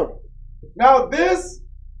 Read on. Now this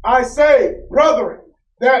I say, brethren,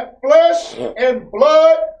 that flesh and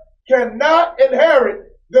blood cannot inherit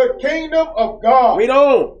the kingdom of God. Read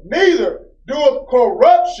on. Neither doeth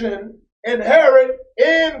corruption inherit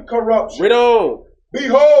incorruption. Read on.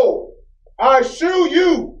 Behold, I shew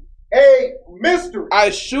you a mystery. I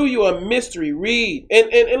shew you a mystery. Read.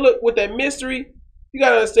 And look, with that mystery, you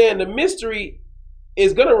got to understand the mystery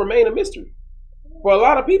is going to remain a mystery for a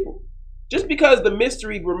lot of people. Just because the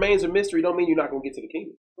mystery remains a mystery don't mean you're not going to get to the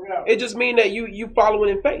kingdom. It just means that you following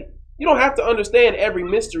in faith. You don't have to understand every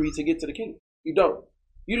mystery to get to the kingdom. You don't.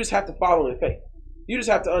 You just have to follow in faith. You just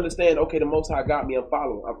have to understand, okay, the Most High got me. I'm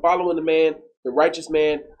following. I'm following the man, the righteous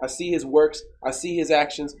man. I see his works. I see his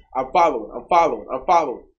actions. I'm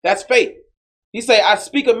following. That's faith. He say, I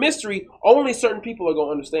speak a mystery. Only certain people are going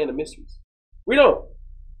to understand the mysteries. Read on.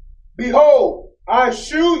 Behold, I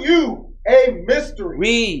shew you a mystery.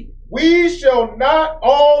 Read. We shall not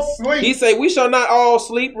all sleep. He say, we shall not all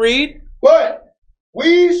sleep. Read. But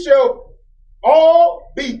we shall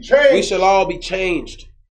all be changed. We shall all be changed.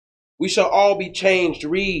 We shall all be changed.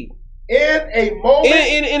 Read. In a moment.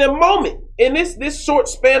 In a moment. In this short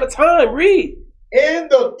span of time. Read. In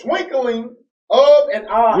the twinkling of an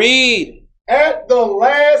eye. Read. At the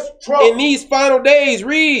last trumpet. In these final days.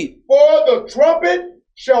 Read. For the trumpet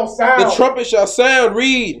shall sound. The trumpet shall sound.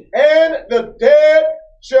 Read. And the dead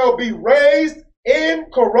shall be raised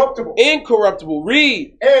incorruptible. Incorruptible.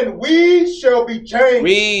 Read. And we shall be changed.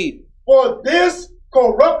 Read. For this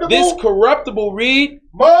corruptible. Read.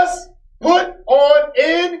 Must put on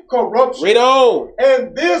incorruption. Read on.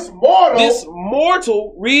 And this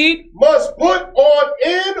mortal. Read. Must put on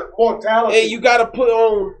immortality. And you got to put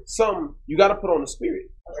on something. You got to put on the spirit.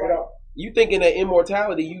 Right. You thinking that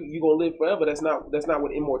immortality, you going to live forever. That's not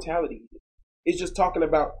what immortality is. It's just talking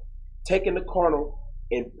about taking the carnal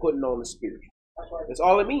and putting on the spirit. That's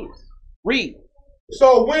all it means. Read.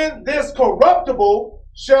 So when this corruptible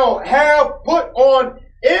shall have put on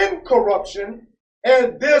incorruption,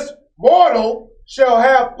 and this mortal shall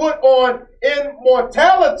have put on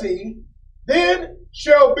immortality, then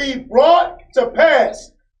shall be brought to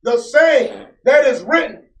pass the saying that is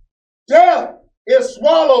written, death is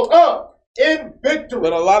swallowed up in victory.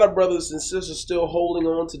 But a lot of brothers and sisters still holding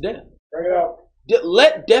on to death. Bring it out.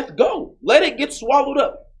 Let death go. Let it get swallowed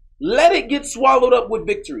up. Let it get swallowed up with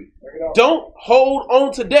victory. Don't hold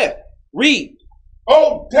on to death. Read.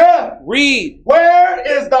 O death, Read. where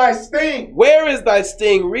is thy sting? Where is thy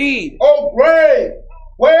sting? Read. O grave,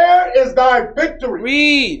 where is thy victory?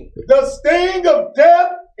 Read. The sting of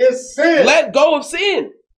death is sin. Let go of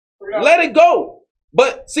sin. Let it go.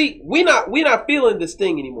 But see, we not feeling the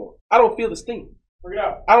sting anymore. I don't feel the sting. Bring it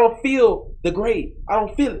out. I don't feel the grave. I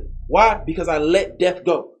don't feel it. Why? Because I let death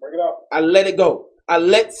go. Bring it out. I let it go. I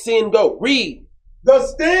let sin go. Read. The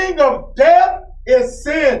sting of death is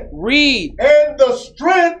sin, Read. and the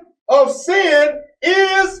strength of sin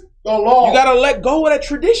is the law. You got to let go of that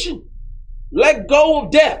tradition. Let go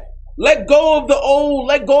of death. Let go of the old.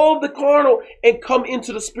 Let go of the carnal and come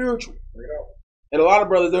into the spiritual. Bring it out. And a lot of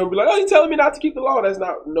brothers, they'll be like, oh, you telling me not to keep the law? That's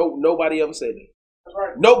not, nobody ever said that. That's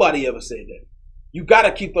right. Nobody ever said that. You got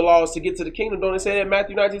to keep the laws to get to the kingdom. Don't it say that in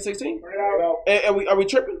Matthew 19:16? Bring it out. And are we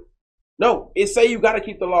tripping? No, it say you got to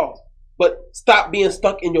keep the laws. But stop being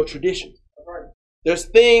stuck in your traditions. That's right. There's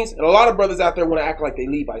things, and a lot of brothers out there want to act like they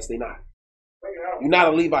Levites. They not. Bring it out. You're not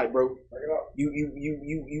a Levite, bro. Bring it out.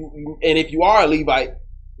 You and if you are a Levite,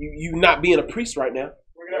 you not being a priest right now.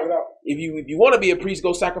 Bring it out. If you want to be a priest,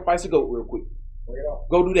 go sacrifice a goat real quick. Bring it out.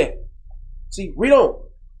 Go do that. See, read on.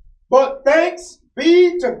 But thanks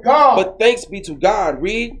be to God, But thanks be to God.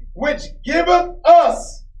 Read. which giveth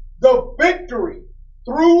us the victory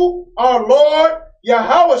through our Lord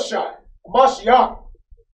Yahushua Mashiach.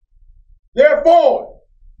 Therefore,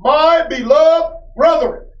 my beloved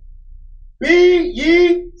brethren, be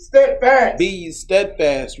ye steadfast, Be ye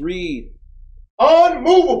steadfast. Read.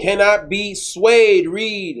 unmovable, Cannot be swayed.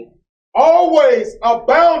 Read. always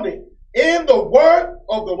abounding in the work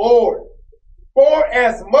of the Lord. For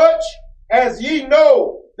as much as ye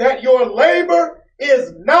know that your labor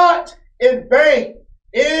is not in vain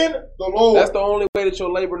in the Lord. That's the only way that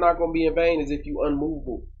your labor not going to be in vain is if you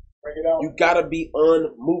unmovable. Bring it out. You got to be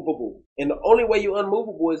unmovable. And the only way you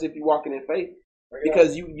unmovable is if you're walking in faith. Bring it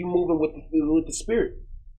Because you moving with the spirit.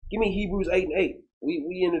 Give me Hebrews 8:8.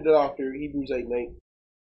 We ended it off here. Hebrews 8:8.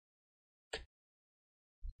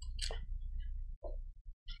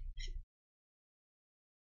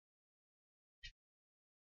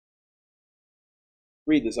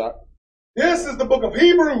 Read this out. This is the book of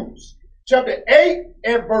Hebrews, chapter 8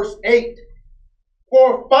 and verse 8.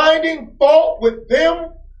 For finding fault with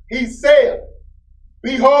them, he said,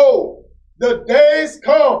 Behold, the days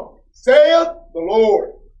come, saith the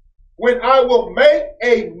Lord, when I will make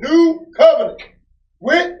a new covenant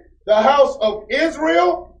with the house of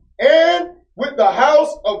Israel and with the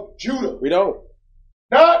house of Judah, Read on.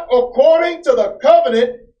 not according to the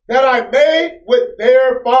covenant that I made with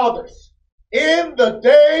their fathers in the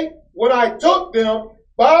day when I took them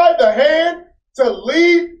by the hand to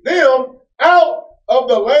lead them out of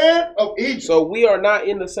the land of Egypt. So we are not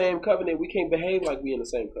in the same covenant. We can't behave like we in the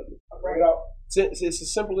same covenant. Bring it out. It's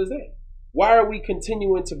as simple as that. Why are we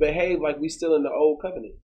continuing to behave like we still in the old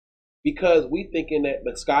covenant? Because we thinking that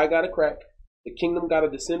the sky got to crack, the kingdom got to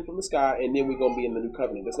descend from the sky, and then we're going to be in the new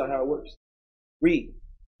covenant. That's not how it works. Read.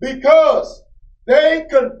 Because they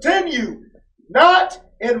continue not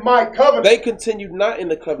in my covenant, They continued not in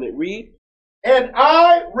the covenant. Read. and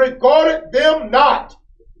I regarded them not,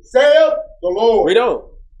 saith the Lord. Read on.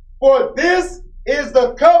 For this is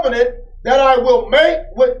the covenant that I will make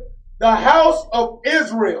with the house of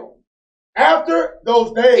Israel after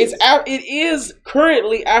those days. It is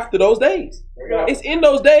currently after those days. It's in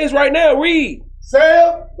those days right now. Read.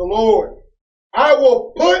 Saith the Lord, I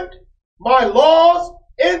will put my laws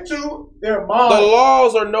into their The mind.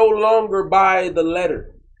 laws are no longer by the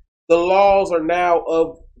letter. The laws are now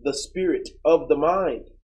of the spirit, of the mind.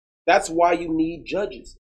 That's why you need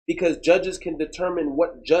judges. Because judges can determine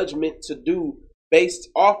what judgment to do based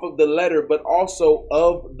off of the letter, but also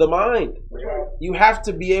of the mind. You have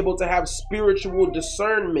to be able to have spiritual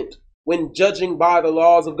discernment when judging by the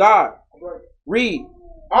laws of God. Read.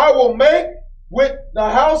 I will make with the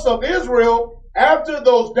house of Israel after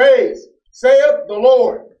those days, saith the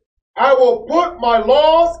Lord. I will put my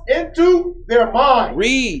laws into their mind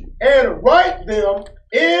Read. and write them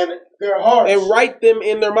in their hearts. And write them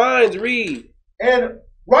in their minds. Read. And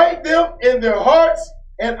write them in their hearts,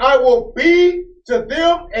 and I will be to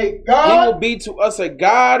them a He will God, be to us a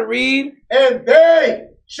God. Read. and they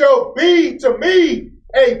shall be to me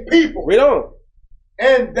a people. Read on.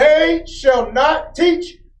 And they shall not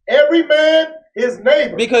teach every man his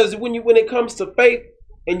neighbor. Because when it comes to faith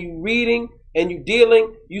and you reading and you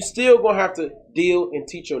dealing, you still gonna have to deal and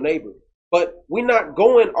teach your neighbor. But we're not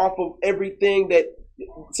going off of everything that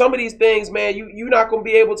Some of these things, man, you're not going to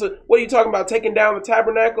be able to. What are you talking about? Taking down the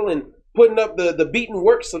tabernacle and putting up the beaten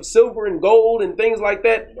works of silver and gold and things like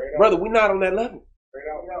that? Brother, we're not on that level.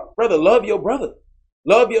 Brother, love your brother.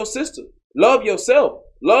 Love your sister. Love yourself.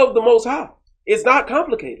 Love the Most High. It's not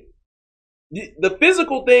complicated. The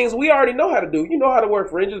physical things we already know how to do. You know how to wear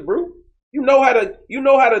fringes, bro. You know how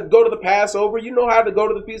to go to the Passover. You know how to go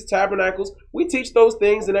to the Feast of Tabernacles. We teach those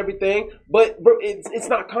things and everything, but bro, it's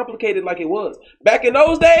not complicated like it was back in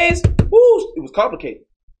those days. Woo, it was complicated.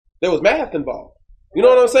 There was math involved. You know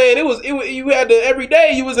what I'm saying? It was you had to every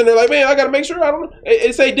day. You was in there like, man, I got to make sure I don't.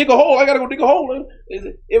 It say dig a hole. I got to go dig a hole.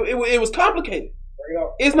 It was complicated.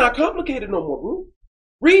 It's not complicated no more, bro.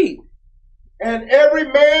 Read. And every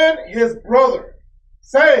man his brother,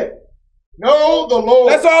 saying, know the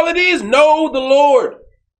Lord. That's all it is. Know the Lord.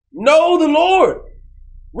 Know the Lord.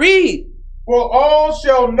 Read. For all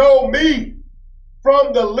shall know me,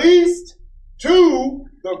 from the least to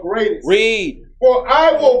the greatest. Read. For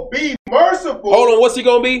I will be merciful. Hold on, what's he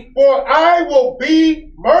going to be? For I will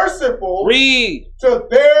be merciful. Read. To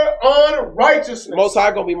their unrighteousness. Most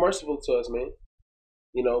High going to be merciful to us, man.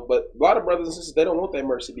 You know, but a lot of brothers and sisters, they don't want that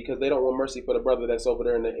mercy because they don't want mercy for the brother that's over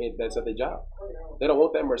there and that's at their job. They don't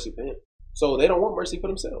want that mercy for him. So they don't want mercy for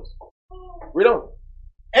themselves. Read on.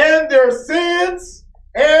 And their sins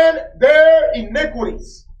and their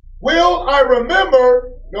iniquities will I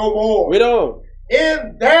remember no more. Read on.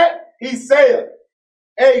 In that he saith,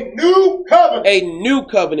 a new covenant. A new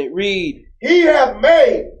covenant. Read. He hath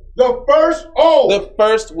made the first old. The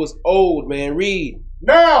first was old, man. Read.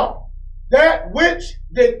 Now, that which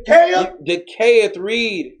decayeth,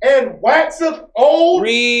 read. And waxeth old,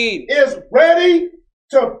 read. Is ready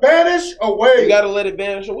to vanish away. You got to let it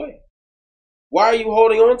vanish away. Why are you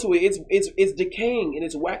holding on to it? It's decaying and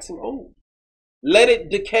it's waxing old. Let it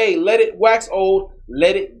decay. Let it wax old.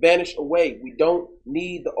 Let it vanish away. We don't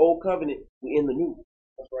need the old covenant. We're in the new.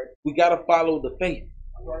 That's right. We got to follow the faith.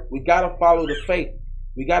 Right. We got to follow the faith.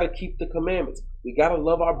 We got to keep the commandments. We got to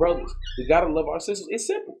love our brothers. We got to love our sisters. It's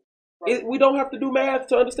simple. We don't have to do math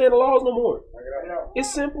to understand the laws no more.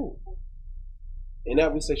 It's simple. And now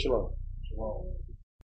we say shalom. Shalom.